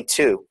 verse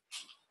 22.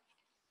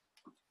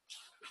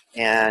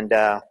 And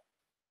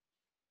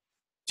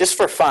just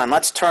for fun,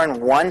 let's turn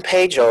one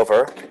page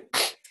over.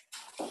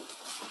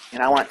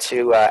 And I want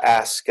to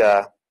ask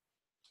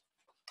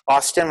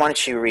Austin, why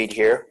don't you read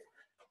here,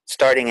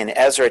 starting in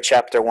Ezra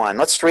chapter 1.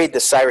 Let's read the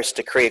Cyrus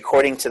decree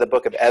according to the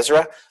book of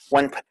Ezra.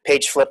 One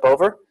page flip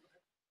over,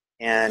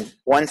 and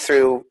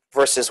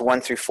verses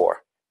 1 through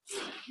 4.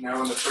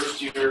 Now in the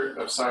first year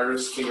of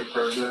Cyrus, king of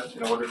Persia,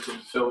 in order to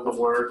fulfill the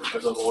word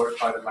of the Lord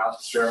by the mouth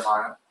of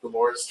Jeremiah, the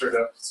Lord stirred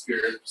up the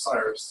spirit of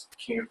Cyrus,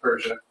 king of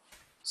Persia,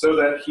 so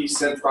that he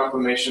sent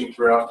proclamation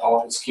throughout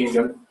all his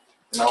kingdom,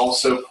 and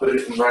also put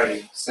it in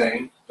writing,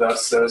 saying,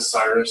 Thus says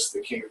Cyrus,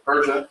 the king of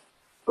Persia,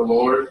 the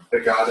Lord, the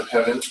God of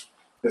heaven,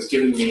 has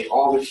given me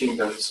all the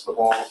kingdoms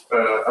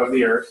of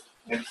the earth,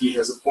 and he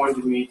has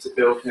appointed me to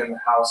build him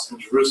a house in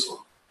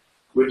Jerusalem,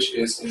 which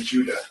is in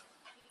Judah.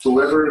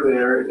 Whoever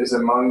there is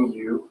among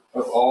you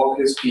of all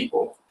his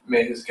people,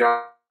 may his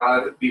God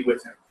be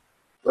with him.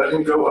 Let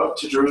him go up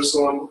to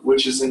Jerusalem,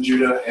 which is in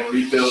Judah, and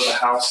rebuild the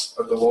house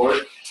of the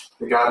Lord,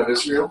 the God of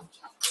Israel.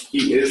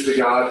 He is the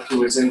God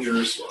who is in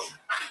Jerusalem.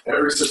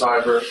 Every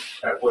survivor,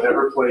 at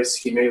whatever place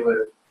he may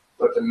live,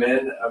 let the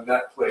men of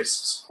that place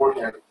support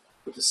him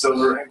with the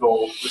silver and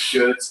gold, with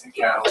goods and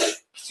cattle,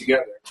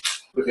 together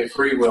with a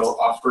free will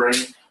offering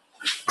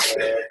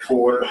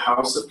for the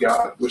house of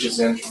God, which is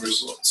in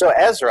Jerusalem. So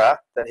Ezra,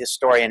 the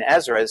historian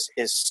Ezra,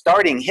 is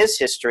starting his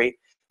history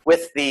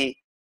with the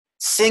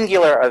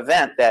singular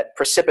event that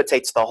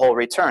precipitates the whole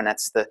return.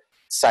 That's the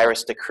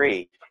Cyrus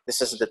decree.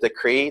 This is the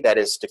decree that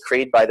is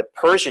decreed by the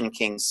Persian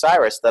king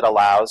Cyrus that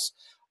allows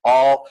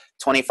all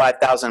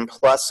 25,000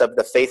 plus of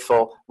the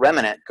faithful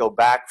remnant go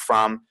back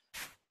from,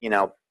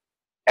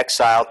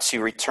 exile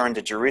to return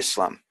to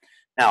Jerusalem.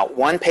 Now,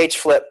 one page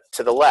flip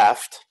to the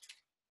left,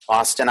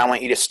 Austin, I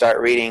want you to start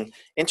reading.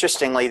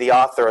 Interestingly, the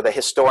author or the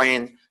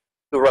historian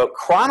who wrote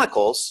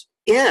Chronicles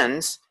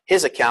ends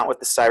his account with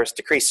the Cyrus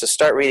decree. So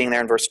start reading there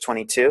in verse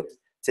 22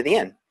 to the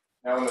end.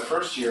 Now in the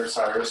first year of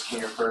Cyrus,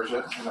 king of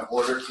Persia, in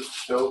order to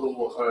fulfill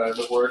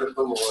the word of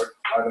the Lord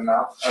by the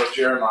mouth of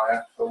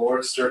Jeremiah, the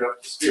Lord stirred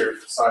up the spirit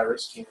of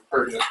Cyrus, king of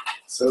Persia,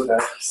 so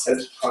that he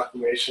sent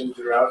proclamation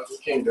throughout the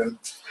kingdom,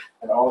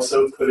 and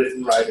also put it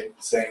in writing,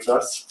 saying,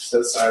 Thus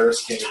says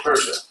Cyrus, king of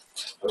Persia,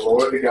 the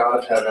Lord, the God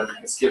of heaven,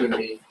 has given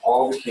me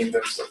all the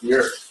kingdoms of the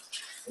earth,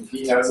 and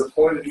he has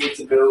appointed me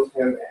to build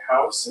him a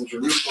house in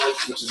Jerusalem,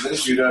 which is in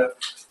Judah.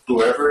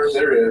 Whoever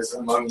there is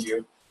among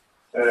you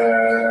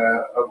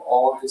of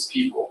all his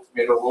people,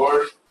 may the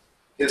Lord,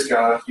 his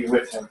God, be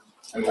with him,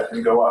 and let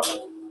him go up.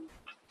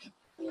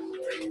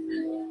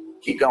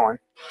 Keep going.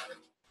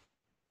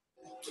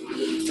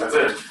 That's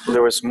it.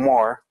 There was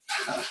more.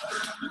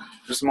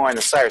 There's more in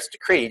the Cyrus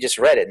decree. You just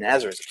read it in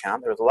Ezra's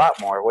account. There was a lot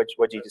more.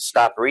 What'd you just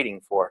stop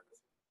reading for?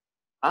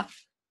 Huh?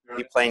 Are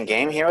you playing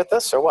game here with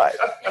us, or what?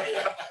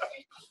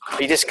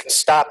 You just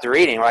stopped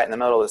reading right in the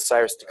middle of the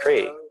Cyrus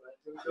decree.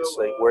 It's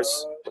like,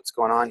 what's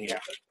going on here?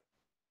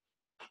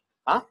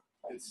 Huh?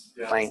 It's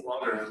It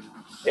longer.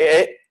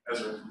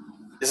 Ezra.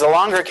 is a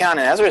longer account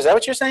in Ezra. Is that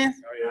what you're saying?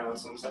 Oh yeah,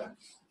 that's what I'm saying.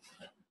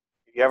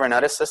 Have you ever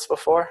noticed this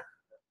before?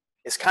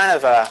 It's kind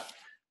of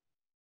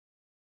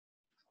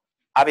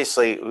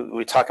obviously,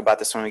 we talk about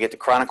this when we get to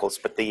Chronicles,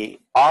 but the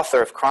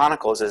author of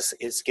Chronicles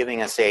is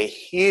giving us a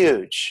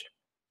huge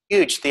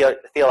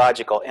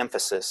theological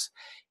emphasis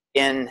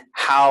in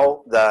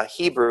how the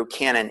Hebrew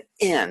canon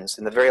ends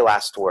in the very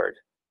last word.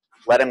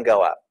 Let him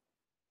go up.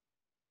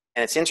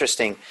 And it's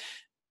interesting.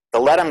 The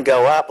let him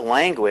go up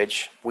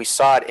language, we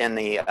saw it in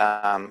the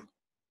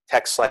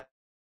text like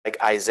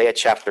Isaiah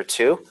chapter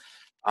 2.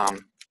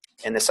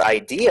 And this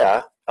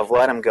idea of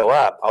let him go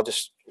up, I'll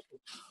just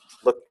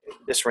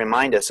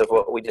remind us of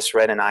what we just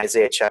read in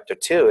Isaiah chapter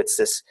 2. It's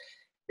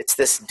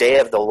this day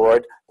of the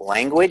Lord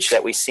language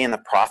that we see in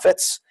the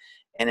prophets.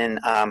 And in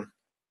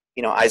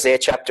Isaiah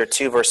chapter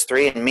 2, verse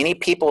 3, and many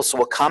peoples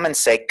will come and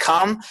say,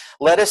 Come,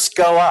 let us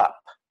go up,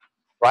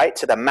 right,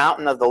 to the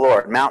mountain of the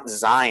Lord, Mount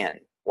Zion.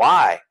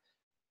 Why?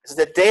 It's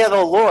the day of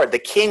the Lord. The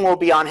king will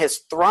be on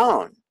his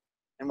throne,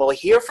 and we'll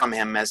hear from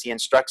him as he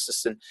instructs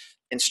us in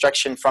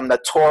instruction from the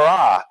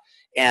Torah,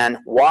 and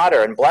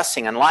water and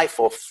blessing and life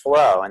will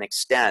flow and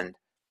extend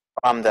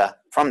from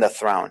the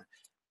throne.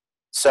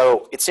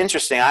 So it's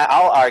interesting.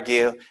 I'll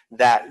argue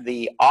that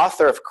the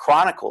author of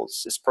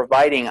Chronicles is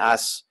providing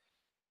us,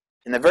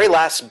 in the very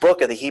last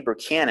book of the Hebrew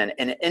canon,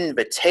 an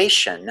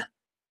invitation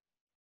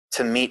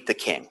to meet the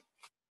king,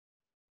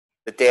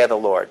 the day of the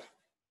Lord.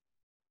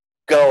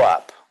 Go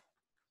up.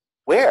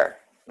 Where?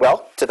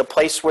 Well, to the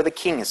place where the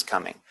king is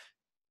coming.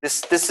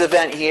 This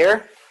event here,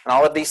 and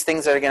all of these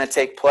things that are going to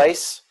take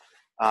place,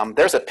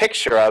 there's a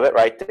picture of it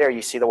right there.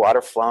 You see the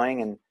water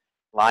flowing and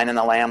Lion and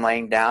the Lamb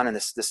laying down in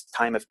this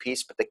time of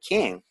peace. But the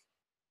king,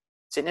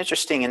 it's an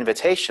interesting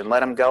invitation.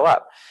 Let him go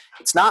up.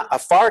 It's not a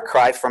far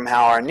cry from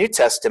how our New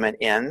Testament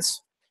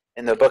ends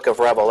in the book of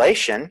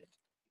Revelation.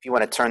 If you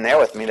want to turn there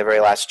with me, the very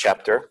last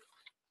chapter.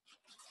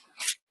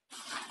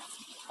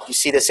 You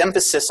see this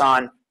emphasis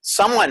on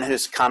someone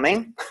who's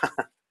coming.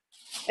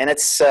 And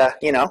it's,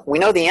 we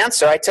know the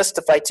answer. I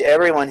testify to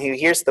everyone who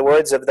hears the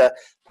words of the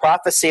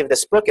prophecy of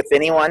this book. If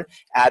anyone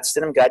adds to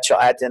them, God shall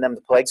add to them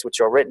the plagues which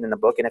are written in the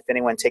book. And if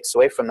anyone takes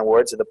away from the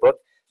words of the book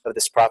of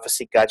this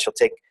prophecy, God shall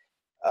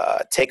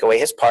take away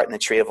his part in the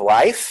tree of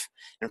life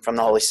and from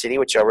the holy city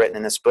which are written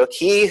in this book.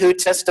 He who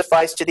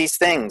testifies to these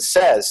things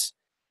says,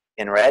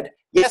 in red,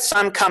 yes,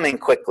 I'm coming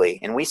quickly.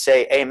 And we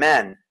say,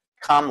 amen.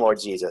 Come, Lord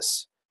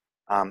Jesus.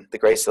 The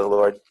grace of the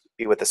Lord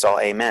be with us all.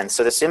 Amen.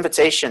 So this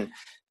invitation,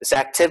 this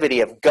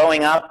activity of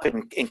going up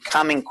and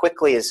coming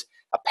quickly is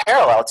a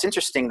parallel. It's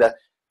interesting.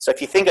 So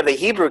if you think of the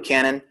Hebrew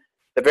canon,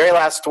 the very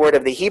last word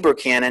of the Hebrew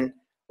canon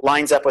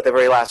lines up with the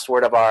very last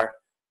word of our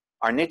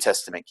New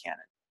Testament canon,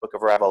 book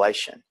of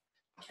Revelation.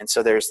 And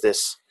so there's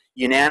this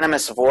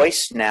unanimous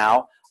voice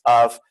now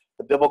of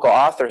the biblical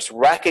authors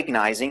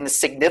recognizing the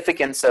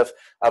significance of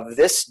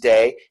this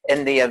day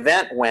and the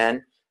event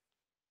when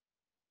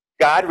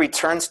God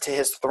returns to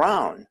his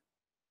throne.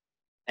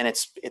 And it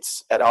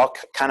all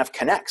kind of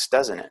connects,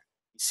 doesn't it?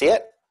 You see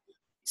it?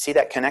 See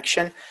that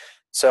connection?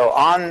 So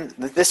on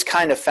this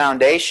kind of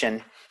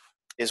foundation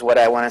is what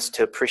I want us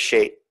to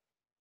appreciate.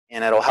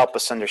 And it'll help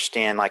us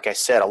understand, like I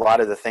said, a lot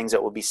of the things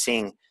that we'll be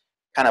seeing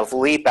kind of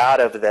leap out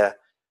of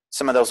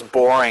some of those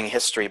boring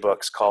history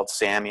books called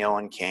Samuel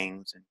and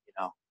Kings. And,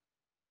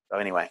 So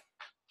anyway,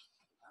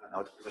 I don't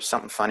know, there's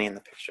something funny in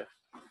the picture.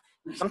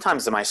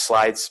 Sometimes my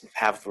slides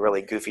have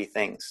really goofy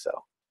things, so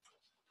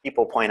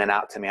people point it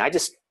out to me. I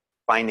just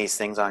find these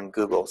things on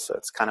Google, so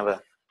it's kind of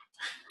a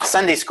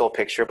Sunday school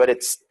picture, but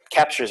it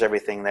captures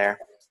everything there.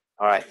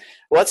 All right.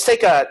 Well, let's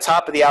take a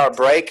top of the hour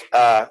break,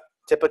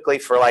 typically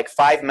for like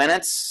 5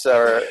 minutes,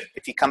 or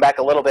if you come back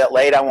a little bit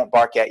late, I won't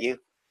bark at you.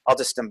 I'll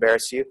just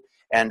embarrass you.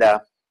 And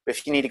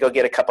if you need to go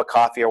get a cup of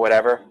coffee or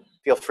whatever,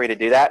 feel free to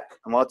do that.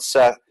 And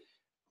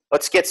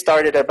let's get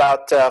started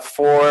about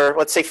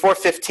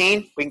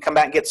 4:15. We can come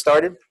back and get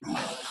started.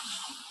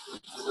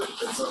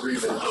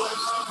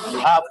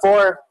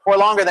 For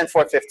longer than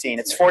 4:15.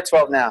 It's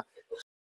 4:12 now.